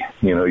day.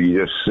 You know, you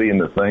just seeing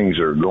the things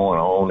that are going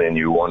on, and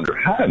you wonder,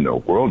 how in the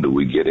world did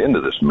we get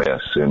into this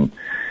mess? And,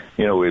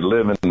 you know, we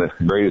live in the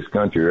greatest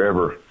country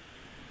ever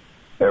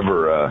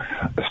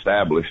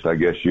established, I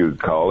guess you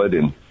would call it.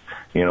 And,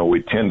 you know,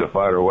 we tend to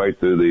fight our way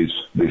through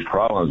these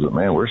problems, but,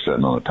 man, we're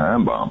sitting on a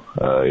time bomb.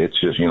 It's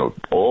just, you know,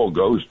 oil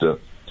goes to,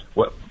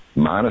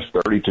 minus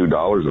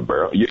 $32 a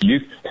barrel.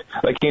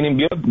 They can't even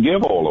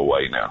give oil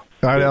away now.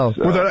 I know.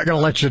 Well, they're not going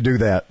to let you do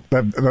that.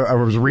 I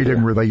was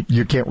reading where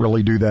you can't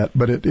really do that,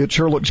 but it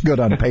sure looks good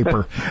on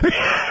paper.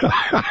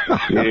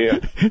 Yeah,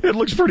 it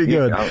looks pretty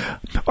good. All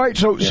right,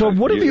 so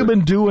what have you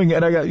been doing?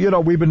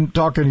 And we've been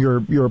talking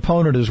to your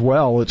opponent as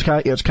well. It's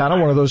kind of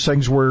one of those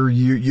things where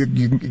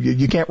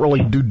you can't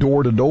really do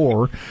door to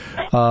door.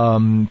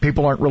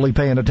 People aren't really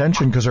paying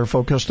attention because they're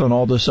focused on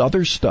all this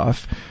other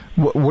stuff.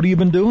 What have you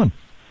been doing?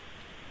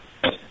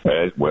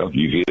 Well,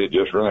 you hit it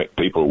just right.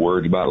 People are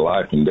worried about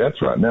life and death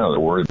right now. They're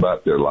worried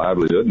about their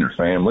livelihood and their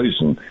families,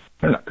 and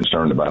they're not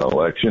concerned about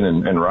election,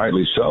 and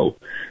rightly so.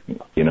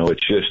 You know,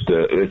 it's just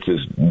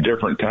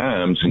different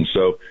times. And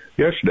so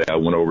yesterday I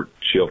went over to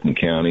Chilton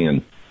County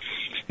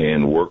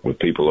and worked with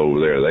people over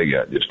there. They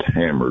got just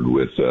hammered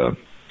with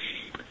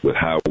with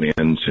high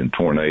winds and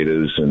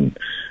tornadoes and,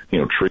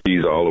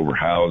 trees all over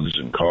houses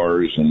and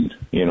cars. And,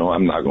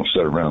 I'm not going to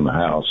sit around the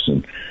house,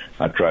 and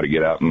I try to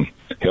get out and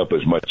help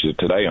as much as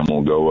today. I'm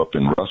going to go up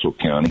in Russell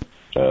County,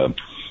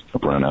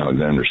 up around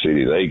Alexander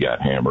City. They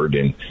got hammered.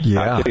 And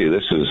I tell you,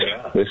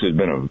 this has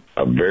been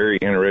a very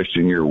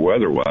interesting year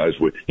weather-wise.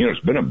 It's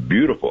been a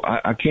beautiful,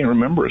 I can't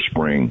remember a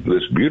spring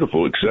this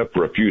beautiful except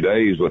for a few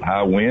days with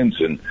high winds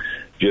and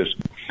just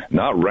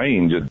not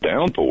rain, just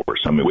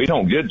downpours. I mean, we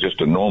don't get just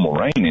a normal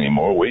rain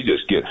anymore. We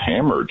just get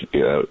hammered.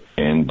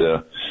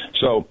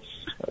 So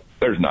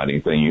there's not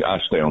anything. I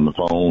stay on the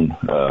phone.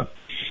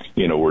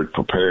 We're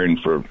preparing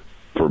for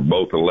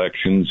both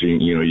elections.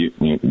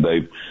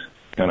 They've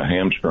kind of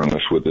hamstrung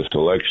us with this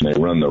election. They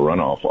run the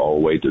runoff all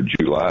the way through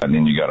July, and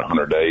then you got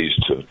 100 days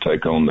to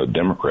take on the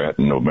Democrat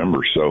in November.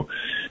 So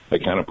they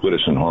kind of put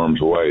us in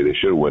harm's way. They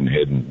should have went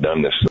ahead and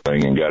done this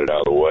thing and got it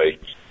out of the way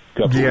a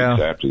couple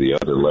weeks after the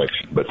other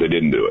election, but they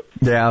didn't do it.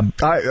 Yeah.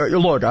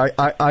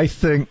 I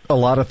think a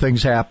lot of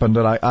things happened,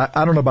 and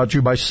I don't know about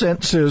you. My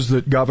sense is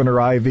that Governor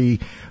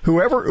Ivey,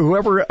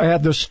 whoever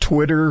had this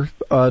Twitter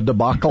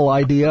debacle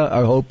idea,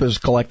 I hope is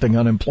collecting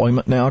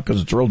unemployment now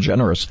because it's real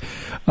generous.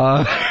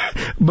 But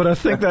I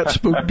think that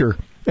spooked her.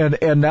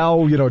 And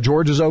now,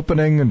 Georgia's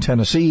opening and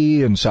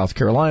Tennessee and South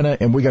Carolina,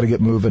 and we got to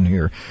get moving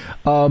here.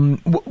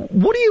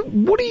 What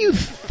do you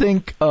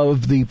think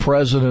of the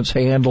president's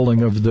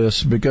handling of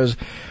this? Because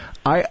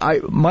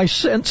my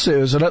sense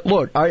is, and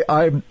look,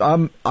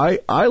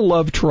 I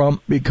love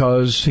Trump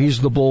because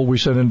he's the bull we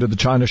sent into the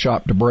China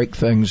shop to break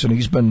things, and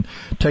he's been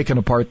taking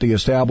apart the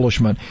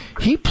establishment.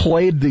 He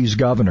played these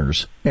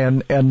governors,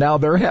 and now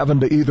they're having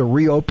to either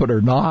reopen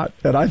or not.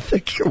 And I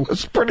think it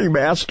was pretty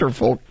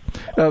masterful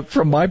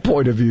from my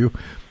point of view.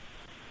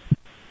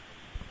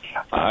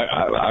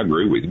 I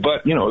agree with you,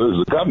 but it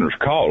was the governor's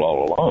call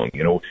all along.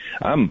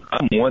 I'm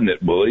one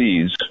that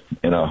believes,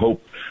 and I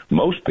hope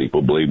most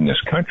people believe in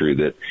this country,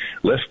 that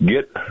let's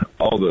get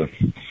all the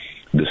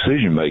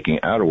decision making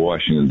out of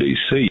Washington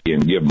D.C.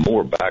 and give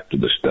more back to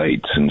the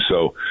states. And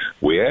so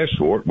we asked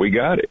for it, we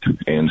got it,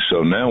 and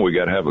so now we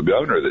got to have a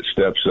governor that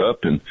steps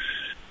up and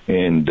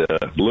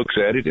looks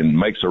at it and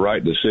makes the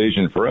right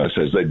decision for us,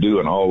 as they do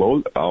in all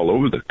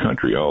over the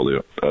country, all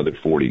the other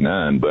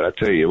 49. But I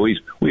tell you,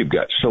 we've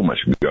got so much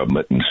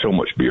government and so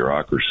much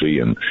bureaucracy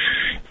in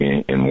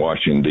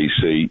Washington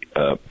D.C.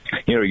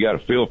 You got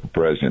to feel for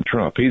President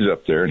Trump. He's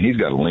up there and he's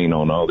got to lean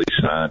on all these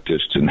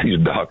scientists and these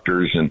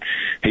doctors, and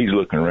he's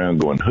looking around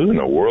going, "Who in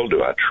the world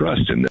do I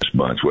trust in this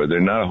bunch?" Well,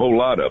 there's not a whole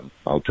lot of them,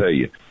 I'll tell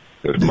you.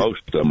 Because most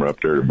of them are up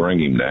there to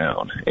bring him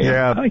down. And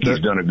I think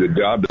he's done a good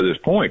job to this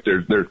point.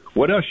 There's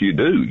what else you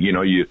do?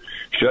 You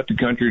shut the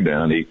country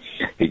down.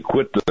 He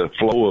quit the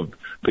flow of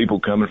people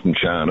coming from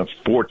China,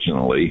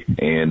 fortunately.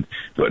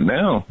 But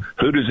now,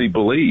 who does he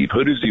believe?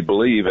 Who does he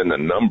believe in the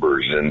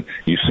numbers? And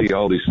you see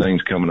all these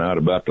things coming out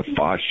about the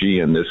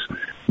Fauci and this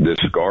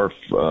scarf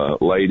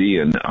lady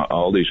and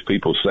all these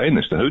people saying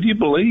this. Who do you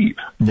believe?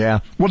 Yeah.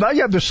 Well, now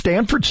you have the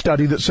Stanford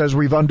study that says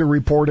we've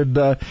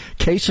underreported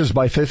cases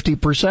by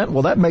 50%.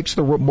 Well, that makes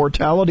the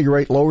mortality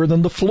rate lower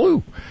than the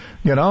flu.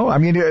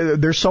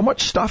 There's so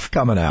much stuff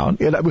coming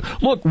out.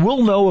 Look,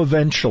 we'll know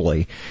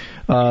eventually.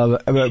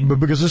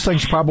 Because this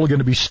thing's probably going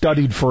to be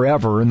studied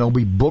forever, and there'll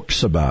be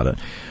books about it.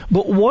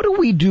 But what do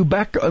we do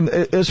back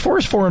as far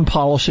as foreign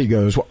policy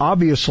goes? Well,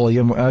 obviously,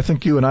 and I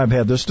think you and I have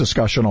had this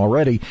discussion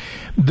already,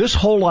 this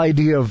whole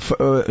idea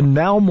of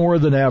now more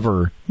than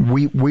ever,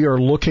 we are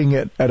looking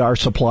at our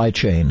supply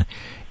chain.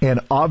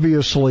 And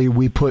obviously,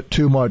 we put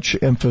too much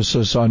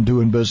emphasis on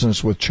doing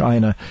business with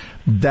China.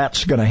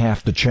 That's going to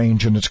have to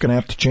change, and it's going to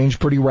have to change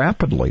pretty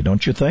rapidly,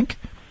 don't you think?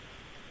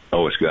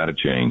 Oh, it's got to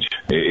change.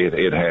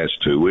 It has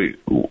to.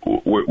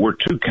 We're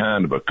too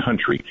kind of a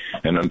country,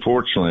 and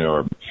unfortunately,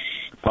 our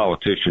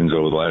politicians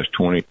over the last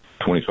 20,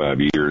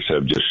 25 years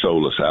have just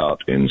sold us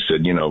out and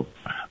said,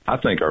 I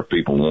think our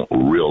people want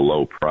real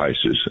low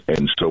prices,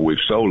 and so we've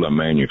sold our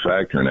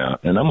manufacturing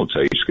out. And I'm going to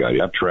tell you,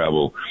 Scotty, I've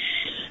traveled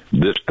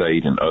this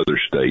state and other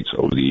states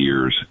over the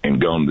years and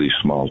gone to these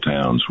small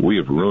towns. We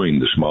have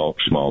ruined the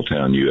small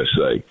town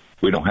USA.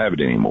 We don't have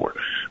it anymore.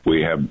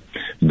 We have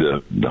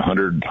the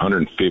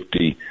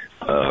 150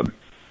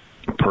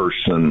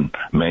 person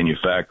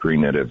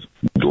manufacturing that have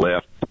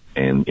left,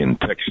 and in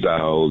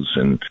textiles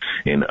and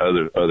in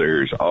other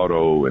areas,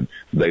 auto, and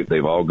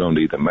they've all gone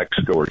to either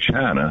Mexico or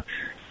China,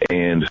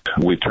 and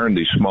we turned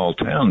these small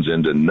towns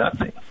into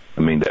nothing.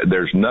 I mean,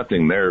 there's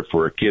nothing there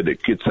for a kid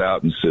that gets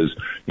out and says,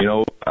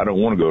 I don't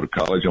want to go to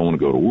college. I want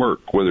to go to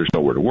work. Well, there's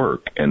nowhere to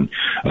work. And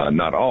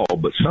not all,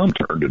 but some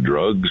turn to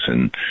drugs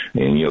and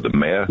the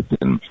meth.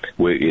 And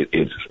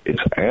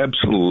it's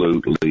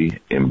absolutely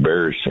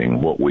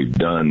embarrassing what we've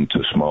done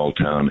to small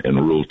town and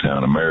rural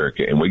town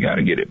America. And we got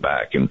to get it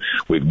back. And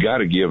we've got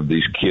to give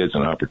these kids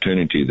an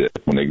opportunity that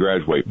when they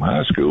graduate from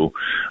high school,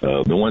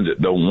 the ones that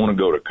don't want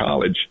to go to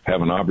college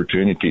have an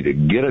opportunity to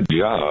get a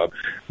job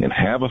and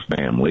have a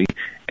family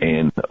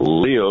and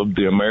live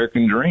the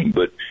American dream.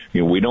 But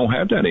we don't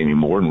have that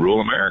anymore in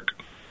rural America.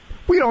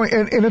 Well,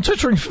 and it's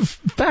interesting.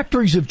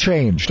 Factories have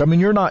changed. I mean,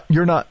 you're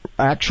not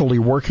actually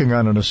working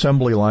on an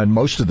assembly line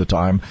most of the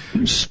time,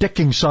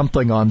 sticking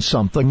something on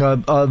something.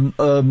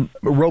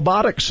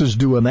 Robotics is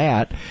doing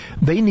that.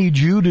 They need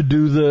you to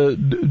do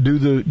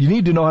the. You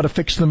need to know how to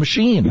fix the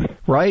machine,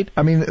 right?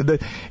 I mean,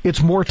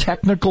 it's more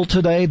technical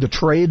today. The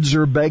trades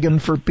are begging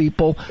for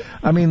people.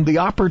 I mean, the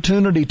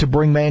opportunity to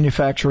bring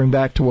manufacturing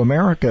back to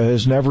America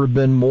has never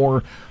been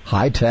more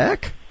high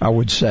tech, I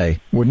would say.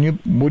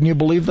 Wouldn't you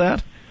believe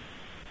that?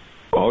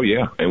 Oh,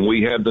 yeah, and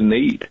we have the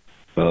need.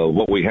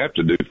 What we have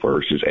to do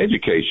first is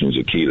education is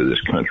the key to this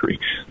country.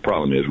 The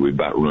problem is we've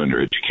about ruined our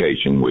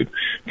education. We've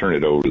turned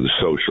it over to the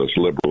socialist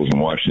liberals in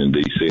Washington,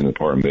 D.C. and the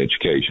Department of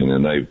Education,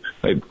 and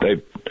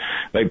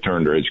they've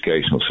turned our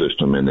educational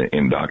system into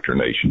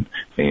indoctrination.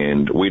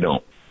 And we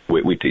don't.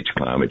 We teach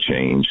climate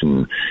change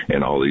and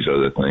all these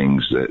other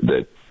things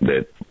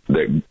that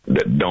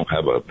don't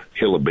have a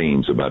hill of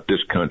beans about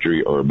this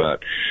country or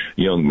about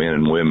young men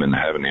and women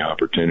having the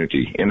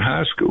opportunity in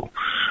high school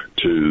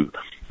to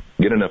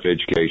get enough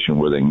education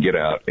where they can get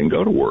out and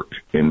go to work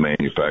in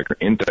manufacturing,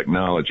 in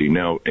technology.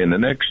 Now, in the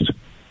next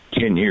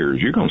 10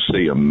 years, you're going to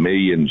see 1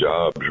 million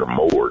jobs or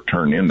more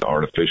turn into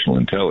artificial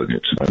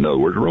intelligence. In other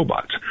words,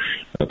 robots.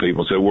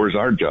 People say, where's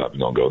our jobs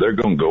going to go? They're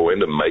going to go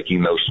into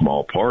making those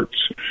small parts.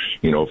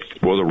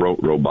 For the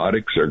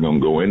robotics, they're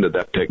going to go into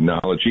that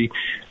technology.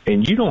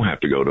 And you don't have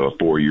to go to a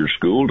 4-year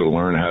school to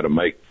learn how to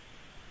make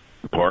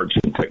parts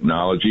and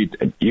technology.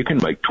 You can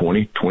make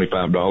 $20,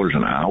 $25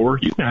 an hour.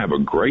 You can have a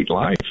great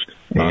life.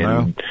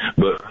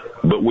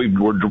 But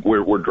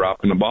we're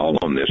dropping the ball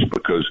on this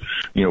because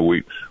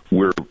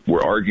we're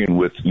arguing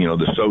with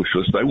the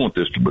socialists. They want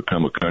this to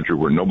become a country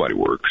where nobody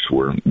works,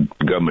 where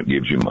government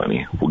gives you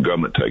money, where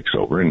government takes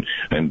over. And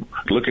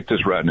look at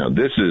this right now.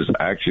 This is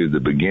actually the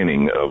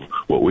beginning of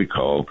what we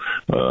call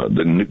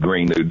the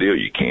Green New Deal.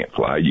 You can't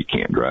fly, you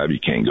can't drive, you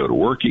can't go to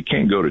work, you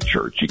can't go to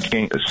church, you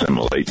can't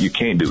assimilate, you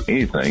can't do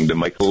anything to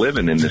make a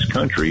living in this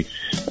country.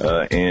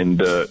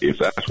 And if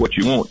that's what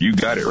you want, you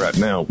got it right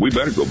now. We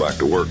better go back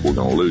to work. We're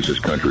going to lose this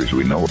country as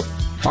we know it.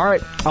 All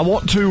right, I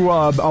want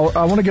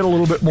to get a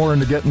little bit more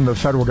into getting the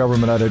federal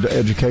government out of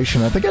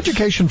education. I think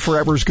education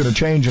forever is going to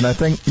change, and I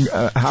think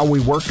how we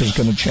work is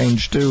going to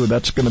change too.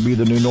 That's going to be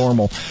the new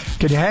normal.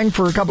 Can you hang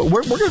for a couple?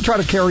 We're going to try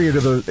to carry you to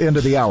the end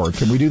of the hour.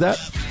 Can we do that?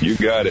 You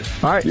got it.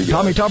 All right,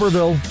 Tommy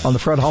Tuberville on the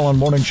Fred Holland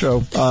Morning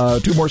Show.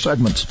 2 more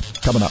segments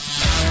coming up.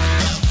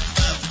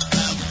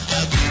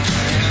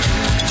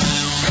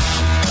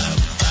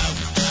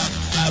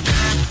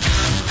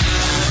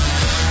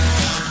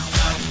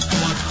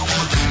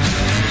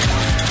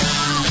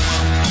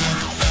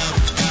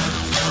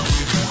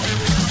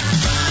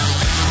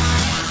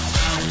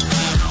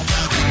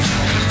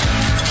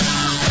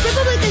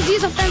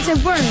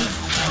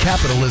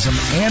 Capitalism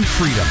and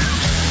freedom.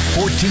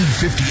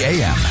 1450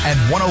 AM and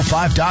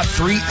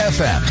 105.3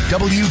 FM.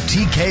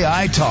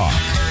 WTKI Talk.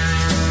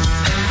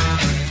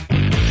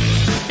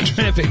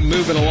 Traffic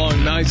moving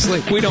along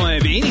nicely. We don't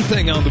have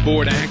anything on the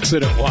board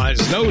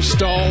accident-wise. No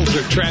stalls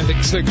or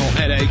traffic signal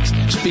headaches.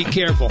 Just be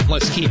careful.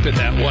 Let's keep it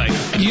that way.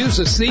 Use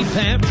a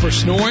CPAP for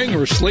snoring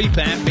or sleep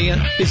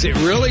apnea. Is it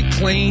really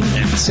clean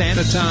and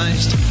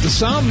sanitized? The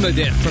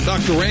Somnodent from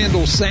Dr.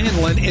 Randall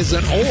Sandlin is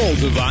an oral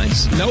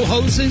device. No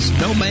hoses,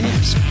 no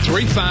mask.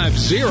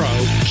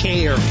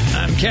 350-CARE.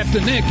 I'm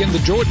Captain Nick in the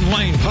Jordan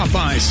Lane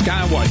Popeye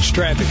Skywatch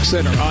Traffic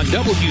Center on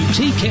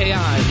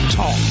WTKI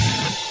Talk.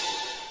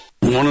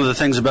 One of the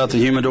things about the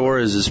humidor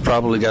is it's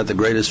probably got the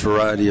greatest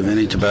variety of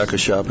any tobacco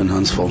shop in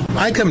Huntsville.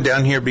 I come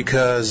down here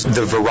because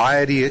the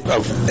variety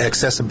of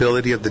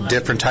accessibility of the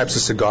different types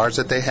of cigars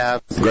that they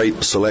have.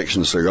 Great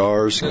selection of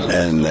cigars,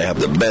 and they have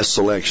the best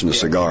selection of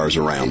cigars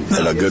around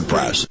at a good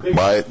price.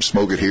 Buy it,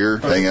 smoke it here,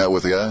 hang out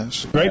with the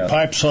guys. Great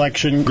pipe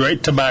selection,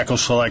 great tobacco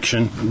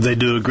selection. They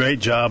do a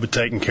great job of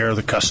taking care of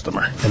the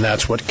customer, and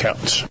that's what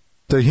counts.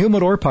 The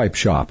Humidor Pipe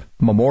Shop,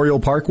 Memorial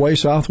Parkway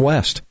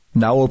Southwest.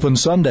 Now open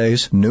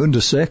Sundays, noon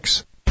to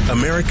 6.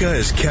 America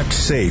is kept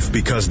safe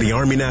because the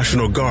Army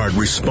National Guard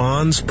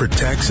responds,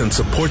 protects, and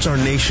supports our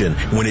nation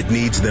when it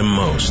needs them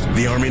most.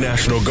 The Army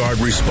National Guard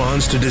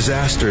responds to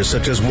disasters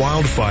such as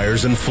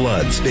wildfires and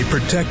floods. They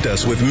protect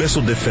us with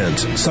missile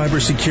defense,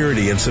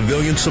 cybersecurity, and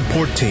civilian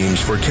support teams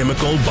for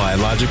chemical,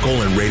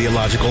 biological, and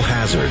radiological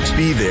hazards.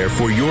 Be there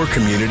for your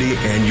community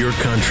and your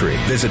country.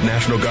 Visit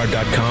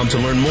NationalGuard.com to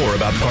learn more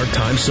about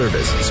part-time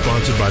service.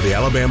 Sponsored by the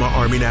Alabama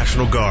Army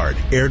National Guard.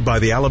 Aired by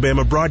the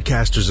Alabama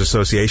Broadcasters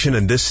Association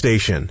and this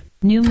station.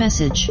 New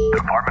message.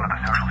 Department of the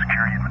Social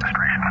Security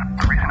Administration.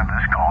 The reason of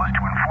this call is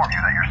to inform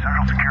you that your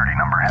Social Security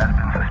number has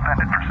been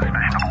suspended for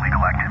suspicion of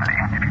illegal activity.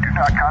 If you do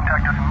not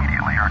contact us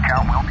immediately, your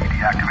account will be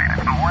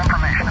deactivated. For more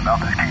information about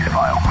this case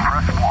file,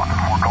 press 1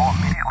 or call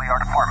immediately our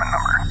department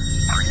number.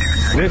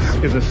 326. This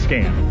is a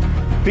scam.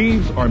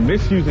 Thieves are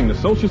misusing the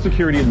Social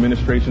Security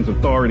Administration's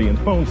authority and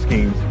phone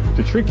schemes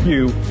to trick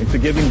you into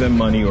giving them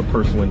money or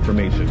personal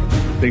information.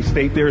 They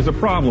state there is a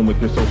problem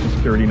with your Social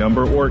Security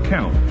number or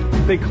account.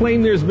 They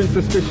claim there's been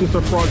suspicious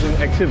or fraudulent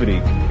activity,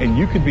 and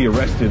you could be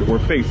arrested or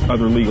face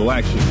other legal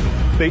action.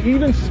 They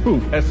even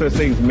spoof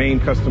SSA's main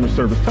customer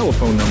service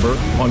telephone number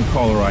on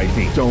caller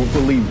ID. Don't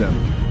believe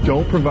them.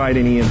 Don't provide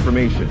any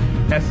information.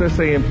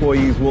 SSA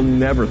employees will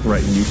never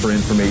threaten you for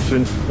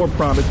information or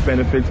promise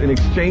benefits in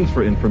exchange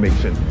for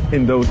information.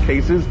 In those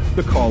cases,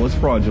 the call is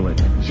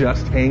fraudulent.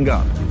 Just hang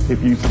up.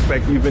 If you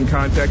suspect you've been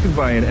contacted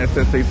by an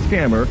SSA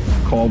scammer,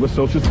 call the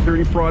Social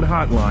Security Fraud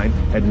Hotline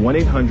at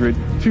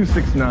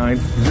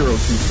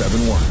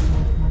 1-800-269-0271.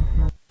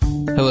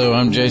 Hello,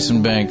 I'm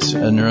Jason Banks,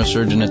 a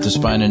neurosurgeon at the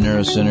Spine and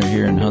Neuro Center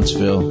here in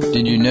Huntsville.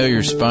 Did you know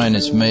your spine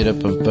is made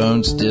up of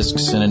bones,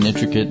 discs, and an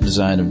intricate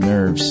design of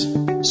nerves?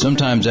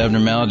 Sometimes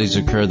abnormalities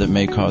occur that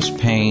may cause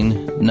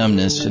pain,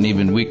 numbness, and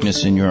even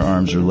weakness in your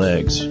arms or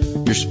legs.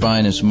 Your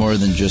spine is more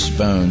than just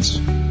bones.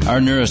 Our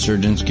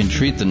neurosurgeons can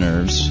treat the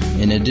nerves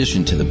in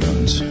addition to the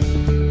bones.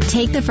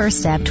 Take the first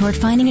step toward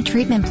finding a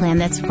treatment plan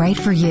that's right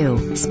for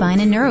you. Spine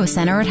and Neuro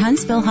Center at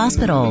Huntsville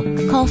Hospital.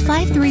 Call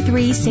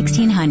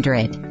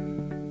 533-1600.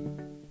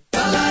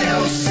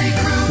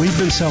 We've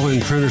been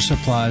selling printer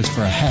supplies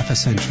for a half a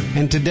century,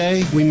 and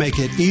today we make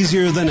it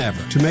easier than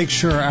ever to make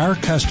sure our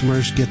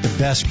customers get the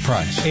best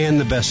price and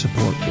the best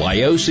support.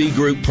 Liosi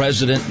Group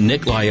President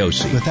Nick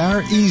Liosi. With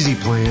our Easy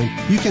Plan,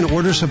 you can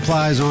order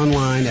supplies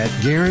online at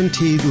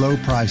guaranteed low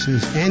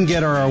prices and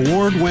get our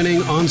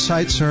award-winning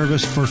on-site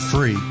service for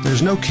free.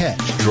 There's no catch.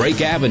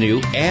 Drake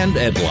Avenue and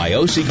at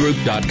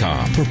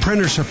LiosiGroup.com. For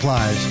printer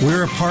supplies,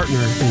 we're a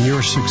partner in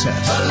your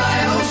success.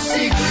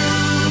 Liosi Group.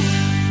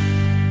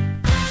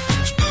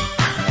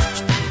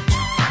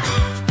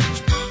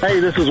 Hey,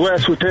 this is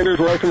Wes with Tenders.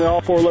 We're open in all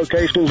 4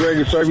 locations,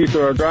 ready to serve you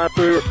through our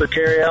drive-thru or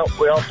carry-out.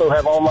 We also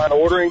have online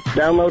ordering.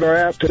 Download our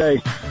app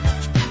today.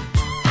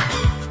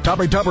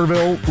 Tommy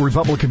Tuberville,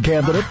 Republican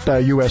candidate,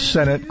 U.S.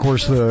 Senate. Of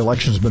course, the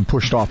election's been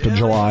pushed off to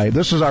July.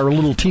 This is our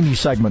little teeny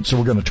segment, so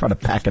we're going to try to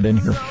pack it in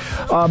here.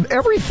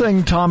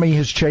 Everything, Tommy,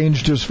 has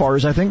changed as far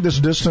as, I think, this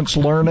distance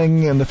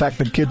learning and the fact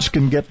that kids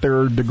can get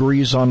their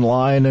degrees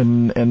online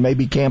and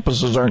maybe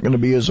campuses aren't going to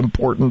be as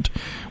important.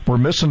 We're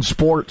missing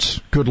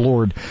sports, good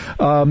Lord.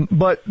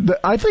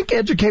 I think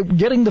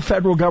getting the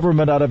federal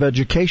government out of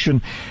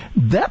education,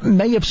 that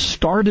may have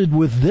started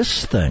with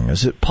this thing.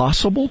 Is it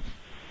possible?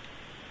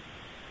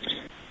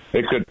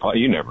 It could.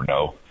 You never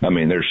know. I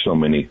mean, there's so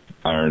many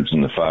irons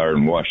in the fire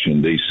in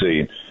Washington,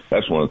 D.C.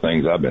 That's one of the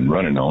things I've been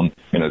running on.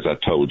 And as I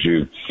told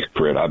you,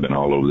 Fred, I've been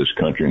all over this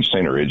country and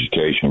seen our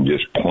education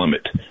just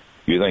plummet.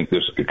 You think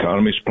this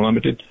economy's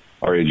plummeted?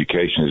 Our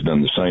education has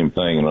done the same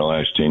thing in the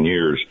last 10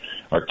 years.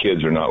 Our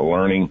kids are not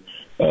learning.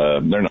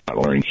 They're not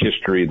learning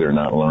history. They're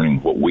not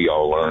learning what we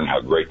all learn,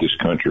 how great this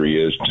country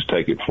is to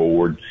take it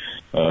forward.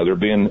 They're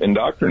being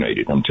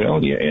indoctrinated, I'm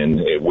telling you,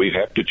 and we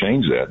have to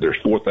change that. There's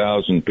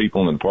 4,000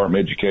 people in the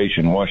Department of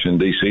Education in Washington,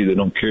 D.C. that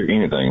don't care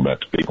anything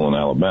about the people in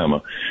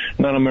Alabama.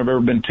 None of them have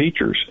ever been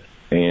teachers.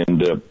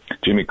 And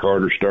Jimmy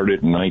Carter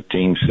started in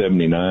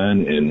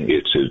 1979, and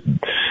it's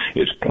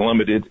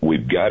plummeted.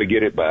 We've got to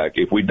get it back.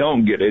 If we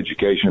don't get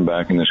education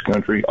back in this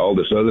country, all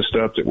this other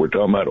stuff that we're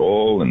talking about,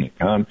 oil and the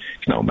economy,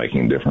 it's not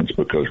making a difference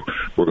because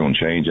we're going to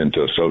change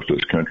into a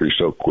socialist country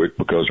so quick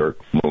because our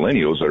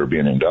millennials that are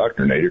being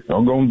indoctrinated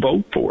are going to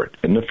vote for it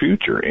in the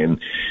future.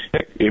 And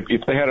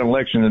if they had an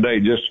election today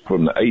just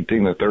from the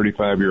 18 to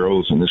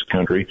 35-year-olds in this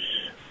country,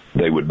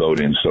 they would vote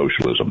in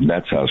socialism.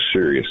 That's how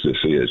serious this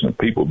is. And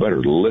people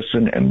better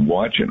listen and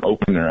watch and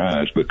open their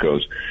eyes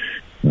because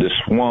this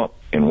swamp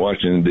in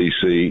Washington,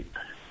 D.C.,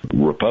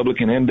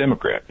 Republican and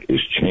Democrat,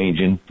 is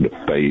changing the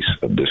face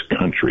of this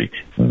country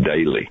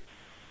daily.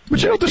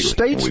 But the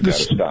states, the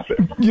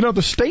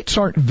states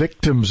aren't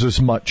victims as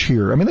much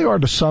here. I mean, they are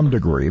to some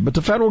degree, but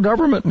the federal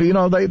government,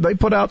 they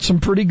put out some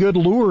pretty good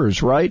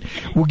lures, right?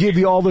 We'll give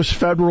you all this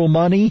federal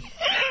money.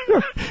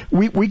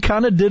 we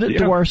kind of did it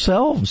to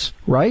ourselves,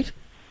 right?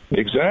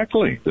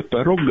 Exactly. The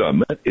federal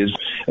government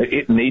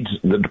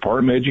the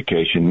Department of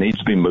Education needs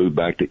to be moved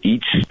back to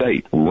each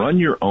state. Run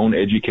your own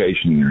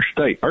education in your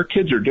state. Our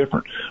kids are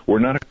different. We're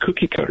not a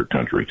cookie cutter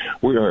country.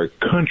 We are a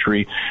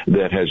country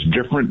that has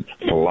different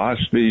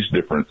philosophies,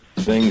 different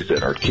things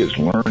that our kids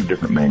learn,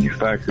 different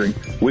manufacturing.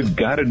 We've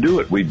got to do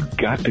it. We've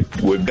got to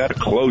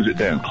close it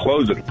down,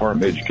 close the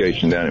Department of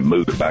Education down and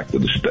move it back to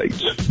the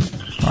states.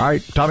 All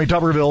right, Tommy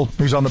Tuberville,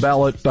 he's on the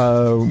ballot.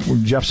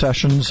 Jeff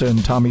Sessions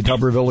and Tommy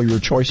Tuberville are your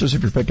choices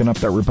if you're picking up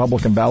that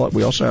Republican ballot.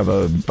 We also have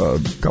a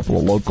couple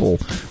of local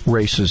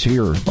races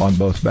here on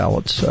both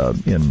ballots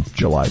in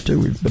July,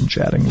 too. We've been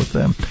chatting with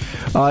them.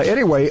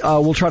 Anyway,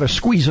 we'll try to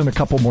squeeze in a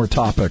couple more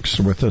topics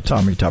with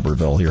Tommy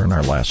Tuberville here in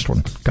our last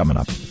one coming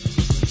up.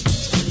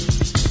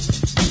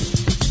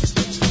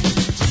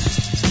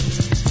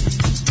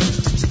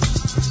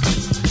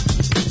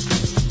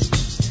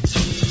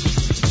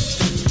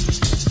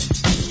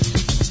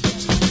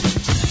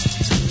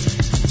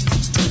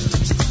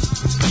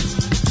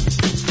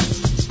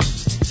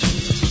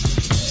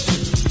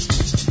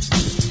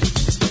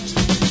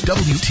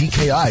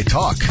 WTKI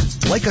Talk.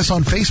 Like us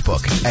on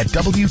Facebook at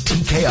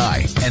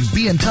WTKI and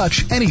be in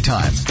touch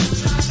anytime.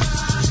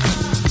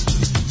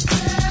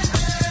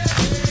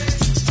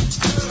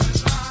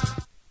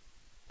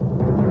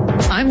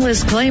 I'm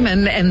Liz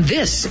Clayman, and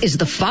this is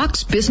the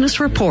Fox Business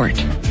Report.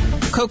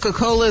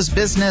 Coca-Cola's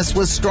business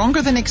was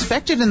stronger than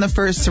expected in the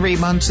first 3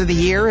 months of the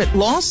year. It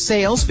lost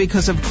sales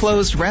because of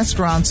closed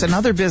restaurants and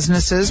other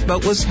businesses,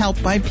 but was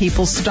helped by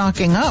people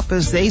stocking up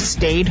as they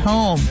stayed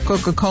home.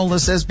 Coca-Cola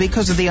says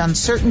because of the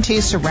uncertainty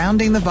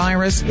surrounding the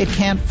virus, it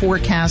can't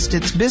forecast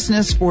its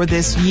business for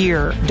this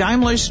year.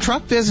 Daimler's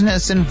truck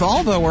business and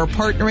Volvo are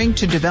partnering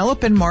to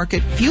develop and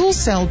market fuel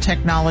cell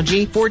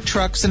technology for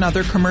trucks and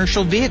other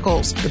commercial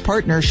vehicles. The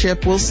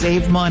partnership will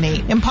save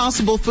money.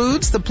 Impossible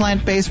Foods, the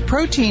plant-based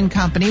protein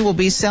company, will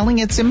be selling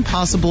its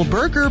Impossible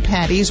Burger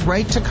patties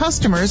right to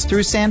customers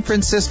through San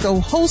Francisco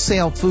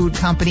wholesale food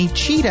company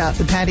Cheetah.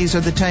 The patties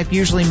are the type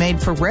usually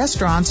made for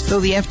restaurants, though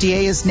the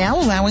FDA is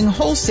now allowing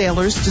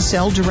wholesalers to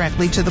sell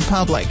directly to the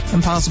public.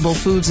 Impossible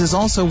Foods is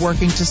also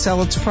working to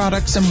sell its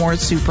products in more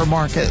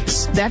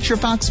supermarkets. That's your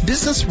Fox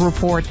Business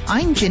Report.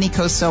 I'm Jenny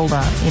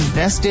Cosola,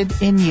 invested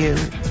in you.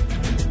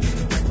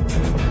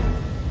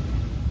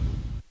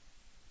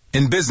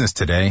 In business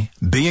today,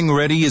 being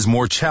ready is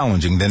more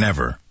challenging than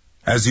ever.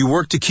 As you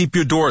work to keep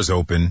your doors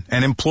open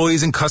and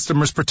employees and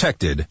customers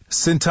protected,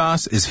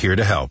 Cintas is here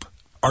to help.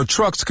 Our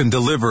trucks can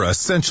deliver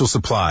essential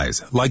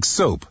supplies like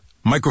soap,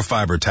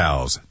 microfiber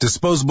towels,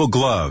 disposable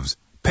gloves,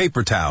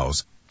 paper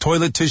towels,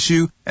 toilet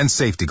tissue, and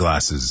safety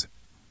glasses.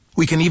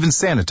 We can even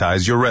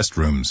sanitize your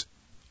restrooms.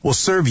 We'll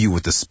serve you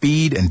with the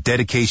speed and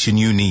dedication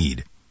you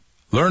need.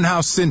 Learn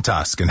how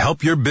Cintas can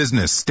help your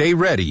business stay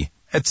ready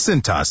at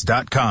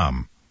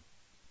Cintas.com.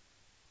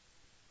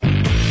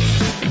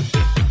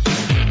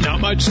 Not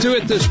much to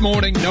it this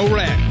morning. No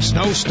wrecks,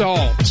 no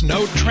stalls,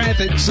 no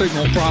traffic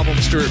signal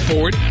problems to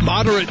report.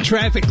 Moderate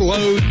traffic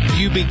load.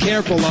 You be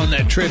careful on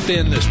that trip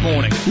in this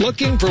morning.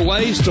 Looking for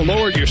ways to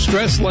lower your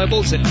stress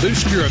levels and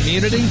boost your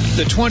immunity?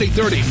 The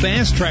 2030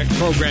 Fast Track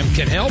program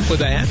can help with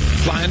that.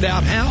 Find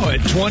out how at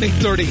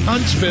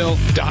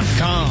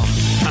 2030huntsville.com.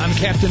 I'm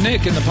Captain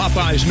Nick in the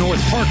Popeyes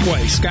North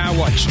Parkway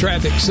Skywatch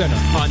Traffic Center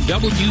on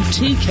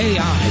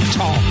WTKI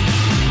Talk.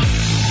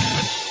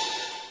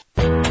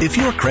 If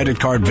your credit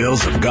card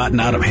bills have gotten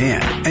out of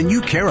hand and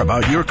you care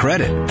about your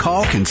credit,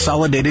 call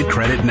Consolidated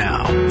Credit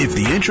now. If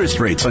the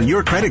interest rates on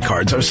your credit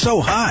cards are so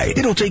high,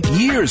 it'll take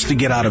years to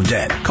get out of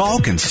debt.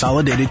 Call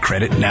Consolidated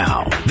Credit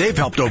now. They've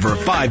helped over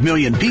 5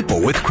 million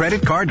people with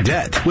credit card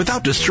debt.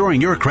 Without destroying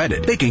your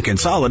credit, they can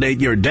consolidate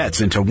your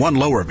debts into one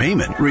lower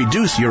payment,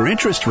 reduce your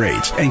interest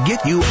rates, and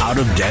get you out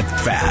of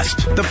debt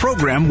fast. The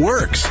program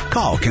works.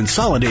 Call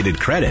Consolidated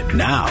Credit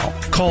now.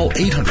 Call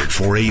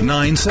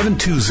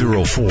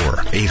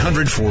 800-489-7204.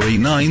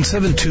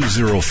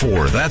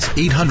 800-489-7204. That's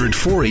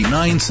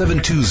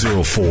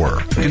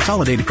 800-489-7204.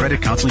 Consolidated Credit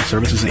Counseling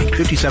Services, Inc.,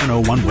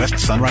 5701 West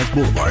Sunrise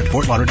Boulevard,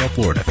 Fort Lauderdale,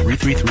 Florida,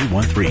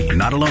 33313.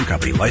 Not a loan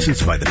company.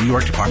 Licensed by the New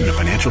York Department of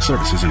Financial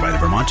Services and by the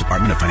Vermont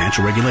Department of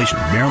Financial Regulation.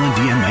 Maryland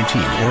DM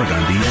 19,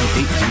 Oregon DM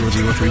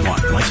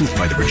 80031. Licensed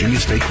by the Virginia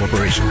State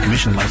Corporation.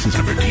 Commission license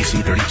number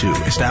DC 32.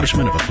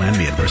 Establishment of a plan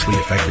may adversely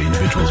affect the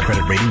individual's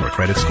credit rating or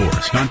credit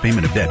scores.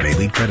 Non-payment of debt may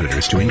lead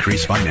creditors to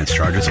increase finance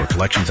charges or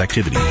collections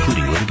activity,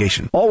 including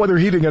litigation. All Weather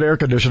Heating and Air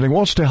Conditioning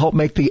wants to help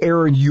make the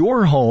air in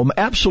your home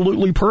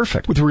absolutely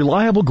perfect with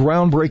reliable,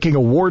 groundbreaking,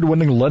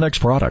 award-winning Lennox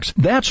products.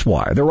 That's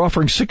why they're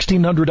offering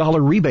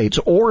 $1,600 rebates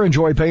or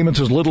enjoy payments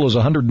as little as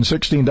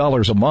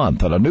 $116 a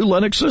month on a new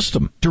Lennox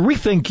system. To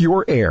rethink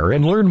your air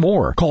and learn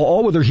more, call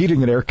All Weather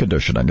Heating and Air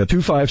Conditioning at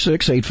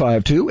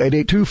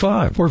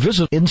 256-852-8825 or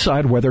visit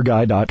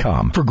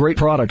InsideWeatherGuy.com for great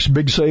products,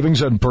 big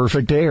savings, and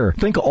perfect air.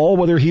 Think All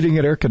Weather Heating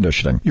and Air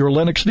Conditioning, your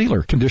Lennox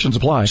dealer. Conditions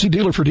apply. See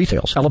dealer for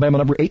details. Alabama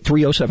number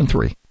 83073.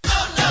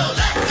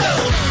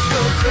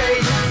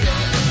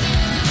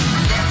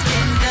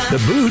 The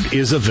boot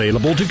is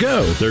available to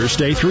go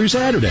Thursday through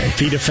Saturday.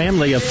 Feed a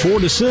family of 4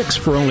 to 6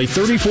 for only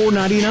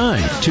 $34.99.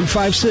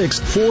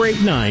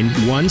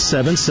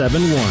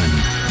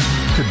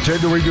 256-489-1771.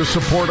 Continuing to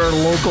support our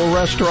local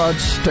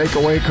restaurants,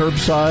 takeaway,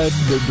 curbside,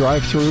 the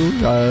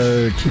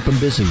drive-through, keep them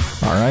busy,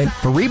 all right?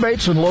 For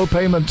rebates and low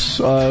payments,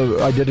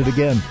 I did it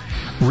again.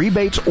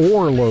 Rebates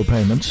or low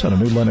payments on a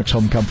new Lennox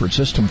home comfort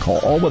system, call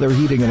All Weather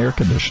Heating and Air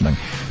Conditioning.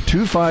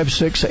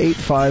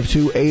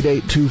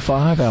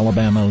 256-852-8825,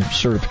 Alabama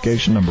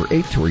certification number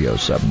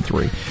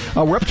 83073.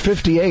 We're up to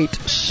 58.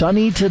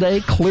 Sunny today,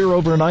 clear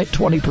overnight,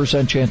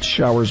 20% chance of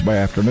showers by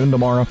afternoon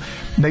tomorrow.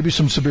 Maybe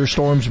some severe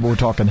storms, but we're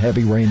talking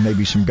heavy rain,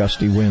 maybe some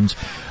gusty winds.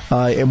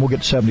 And we'll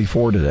get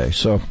 74 today.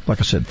 So, like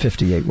I said,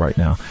 58 right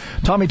now.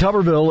 Tommy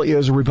Tuberville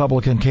is a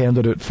Republican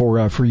candidate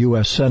for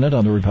U.S. Senate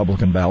on the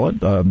Republican ballot,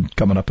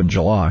 coming up in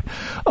July.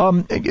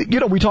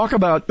 We talk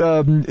about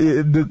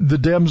the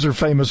Dems are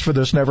famous for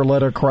this, never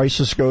let a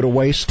crisis go to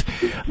waste.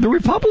 The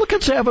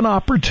Republicans have an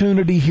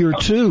opportunity here,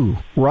 too,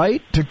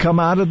 right, to come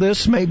out of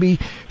this, maybe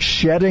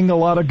shedding a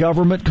lot of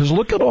government. Because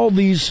look at all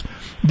these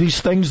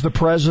things the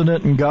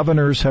president and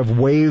governors have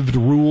waived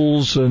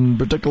rules, and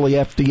particularly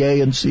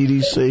FDA and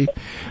CDC.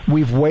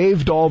 We've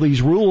waived all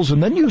these rules,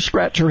 and then you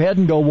scratch your head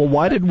and go, well,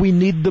 why did we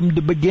need them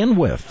to begin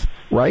with,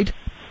 right?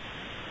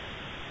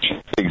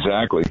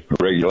 Exactly.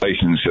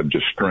 Regulations have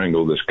just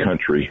strangled this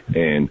country,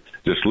 and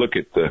just look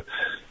at the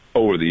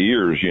over the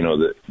years,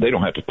 that they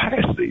don't have to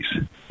pass these.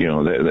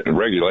 The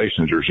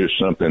regulations are just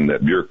something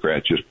that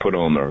bureaucrats just put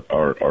on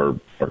our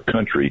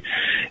country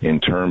in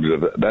terms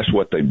of that's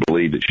what they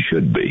believe it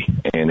should be.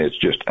 And it's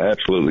just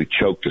absolutely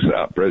choked us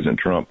out. President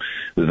Trump,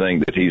 the thing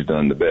that he's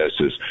done the best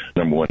is,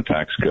 number one,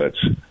 tax cuts.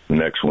 The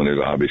next one is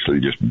obviously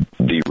just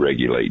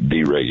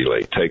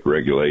deregulate, take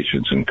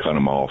regulations and cut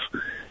them off.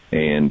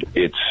 And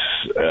it's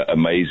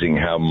amazing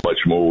how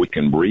much more we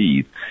can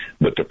breathe.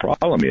 But the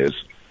problem is,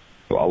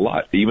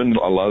 even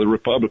a lot of the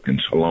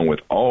Republicans, along with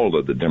all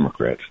of the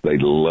Democrats, they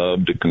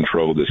love to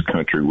control this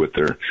country with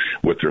their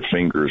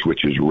fingers,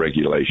 which is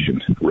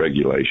regulation.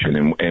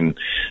 And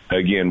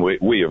again,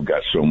 we have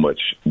got so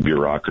much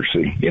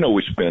bureaucracy.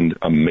 We spend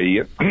 $1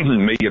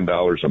 million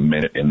a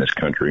minute in this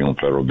country on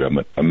federal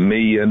government, $1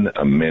 million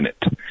a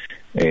minute.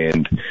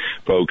 And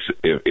folks,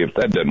 if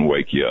that doesn't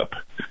wake you up,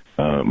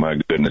 my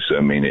goodness,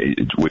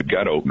 we've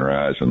got to open our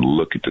eyes and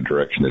look at the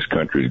direction this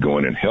country is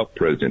going and help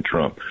President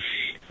Trump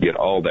get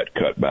all that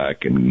cut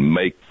back and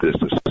make this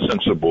a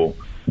sensible,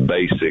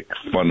 basic,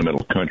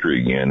 fundamental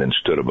country again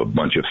instead of a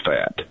bunch of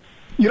fat.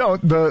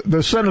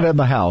 The Senate and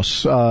the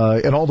House,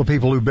 and all the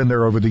people who've been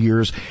there over the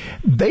years,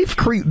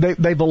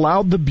 they've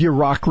allowed the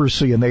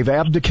bureaucracy and they've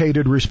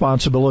abdicated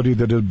responsibility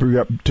to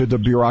the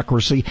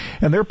bureaucracy,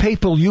 and they're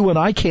people you and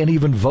I can't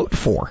even vote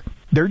for.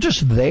 They're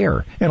just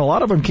there, and a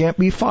lot of them can't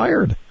be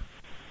fired.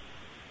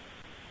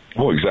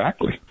 Oh,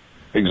 exactly.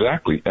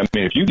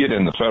 If you get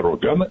in the federal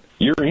government,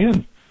 you're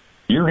in.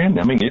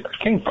 It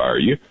can't fire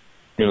you.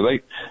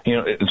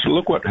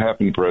 Look what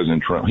happened to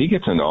President Trump. He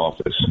gets into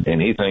office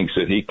and he thinks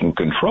that he can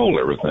control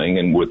everything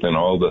and within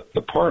all the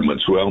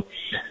departments. Well,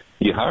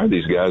 you hire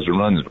these guys to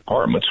run the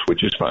departments,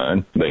 which is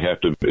fine.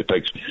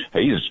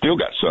 He's still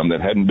got some that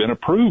hadn't been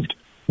approved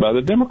by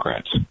the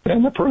Democrats. They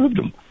haven't approved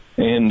them.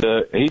 And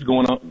he's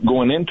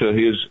going into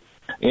his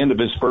end of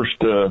his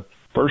first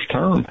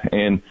term.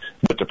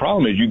 But the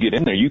problem is you get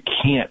in there, you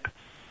can't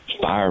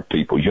fire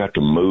people. You have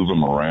to move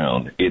them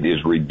around. It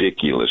is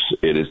ridiculous.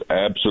 It is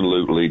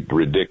absolutely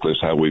ridiculous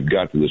how we've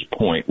got to this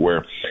point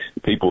where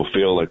people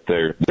feel like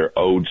they're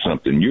owed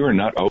something. You are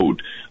not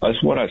owed.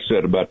 That's what I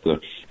said about the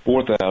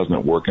 4,000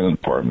 that work in the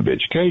Department of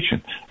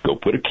Education. Go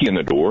put a key in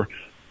the door,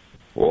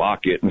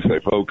 lock it, and say,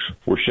 folks,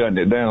 we're shutting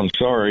it down.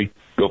 Sorry.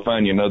 Go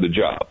find you another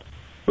job,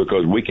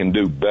 because we can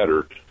do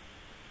better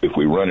if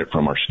we run it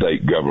from our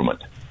state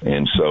government.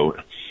 And so,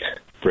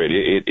 Fred,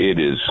 it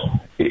is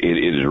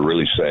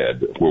really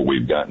sad where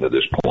we've gotten to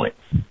this point.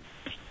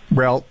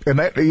 Well, and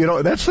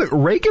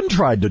Reagan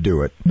tried to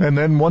do it, and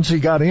then once he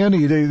got in,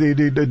 he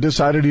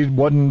decided he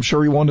wasn't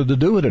sure he wanted to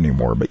do it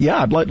anymore. But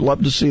yeah, I'd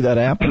love to see that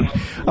happen.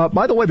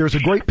 By the way, there's a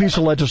great piece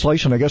of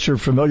legislation. I guess you're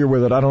familiar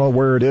with it. I don't know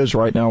where it is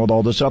right now with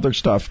all this other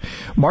stuff.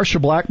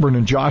 Marsha Blackburn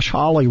and Josh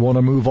Hawley want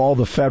to move all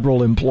the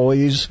federal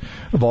employees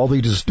of all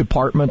these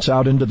departments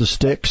out into the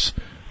sticks.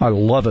 I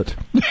love it.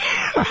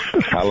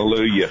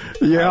 Hallelujah.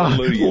 Yeah.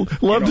 Hallelujah.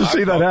 Love to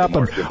see that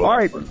happen. All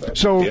right.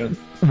 So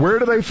where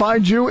do they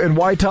find you, and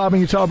why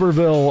Tommy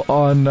Tuberville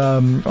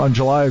on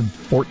July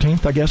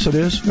 14th, I guess it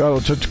is? Oh,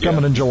 it's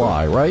coming in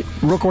July, right?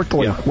 Real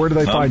quickly, where do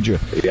they find you?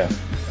 Yeah,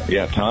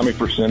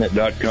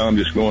 TommyForSenate.com.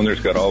 Just go in there.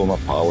 It's got all of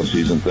my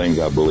policies and things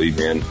I believe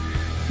in.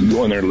 You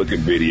go in there and look at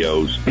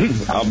videos.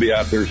 I'll be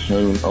out there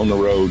soon on the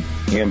road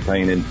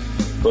campaigning.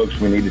 Folks,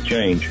 we need to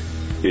change.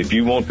 If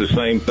you want the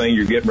same thing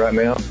you're getting right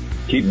now,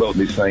 keep voting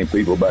these same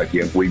people back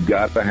in. We've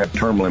got to have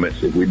term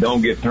limits. If we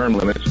don't get term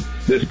limits,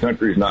 this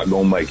country's not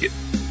going to make it.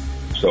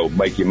 So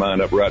make your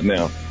mind up right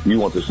now. You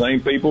want the same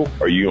people,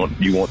 or you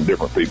want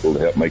different people to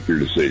help make your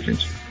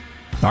decisions?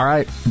 All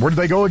right. Where do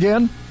they go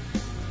again?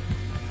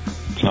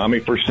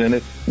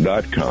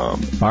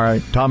 TommyForSenate.com. All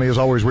right. Tommy, as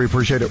always, we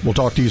appreciate it. We'll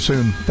talk to you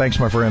soon. Thanks,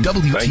 my friend.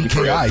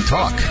 WTKI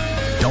Talk.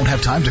 Don't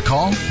have time to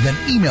call? Then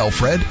email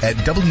Fred at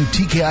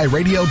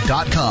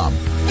WTKIRadio.com.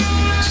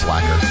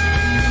 Slacker.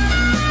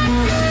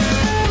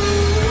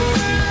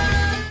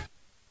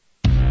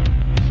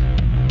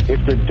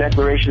 If the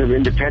Declaration of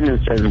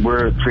Independence says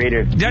we're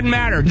created... Doesn't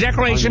matter.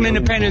 Declaration of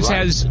Independence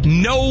has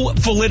no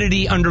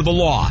validity under the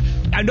law.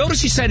 I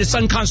notice you said it's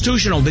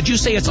unconstitutional. Did you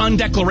say it's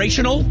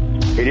undeclarational?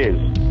 It is.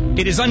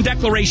 It is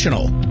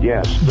undeclarational.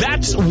 Yes.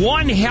 That's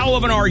one hell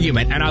of an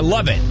argument, and I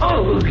love it.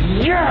 Oh,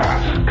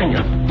 yeah. Can you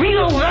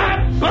feel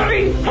that,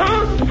 buddy?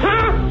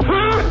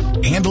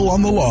 Huh? Handle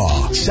on the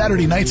Law.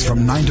 Saturday nights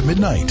from 9 to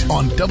midnight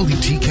on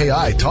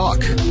WTKI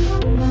Talk.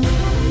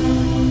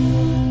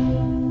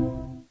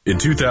 In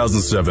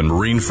 2007,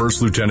 Marine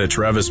First Lieutenant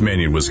Travis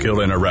Manion was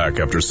killed in Iraq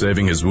after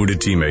saving his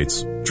wounded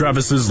teammates.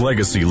 Travis's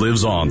legacy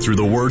lives on through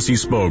the words he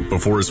spoke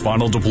before his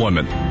final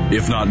deployment.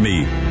 If not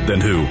me,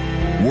 then who?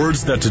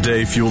 Words that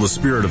today fuel the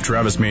spirit of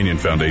Travis Manion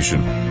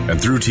Foundation.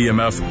 And through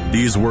TMF,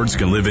 these words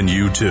can live in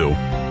you too.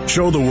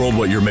 Show the world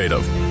what you're made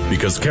of,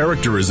 because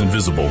character is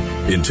invisible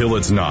until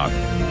it's not.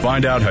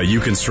 Find out how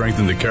you can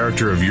strengthen the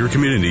character of your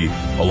community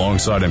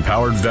alongside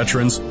empowered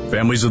veterans,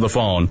 families of the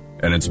fallen,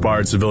 and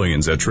inspired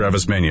civilians at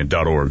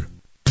TravisManion.org.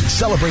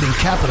 Celebrating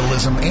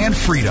capitalism and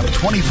freedom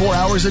 24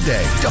 hours a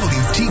day.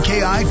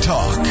 WTKI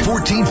Talk,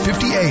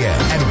 1450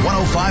 AM and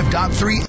 105.3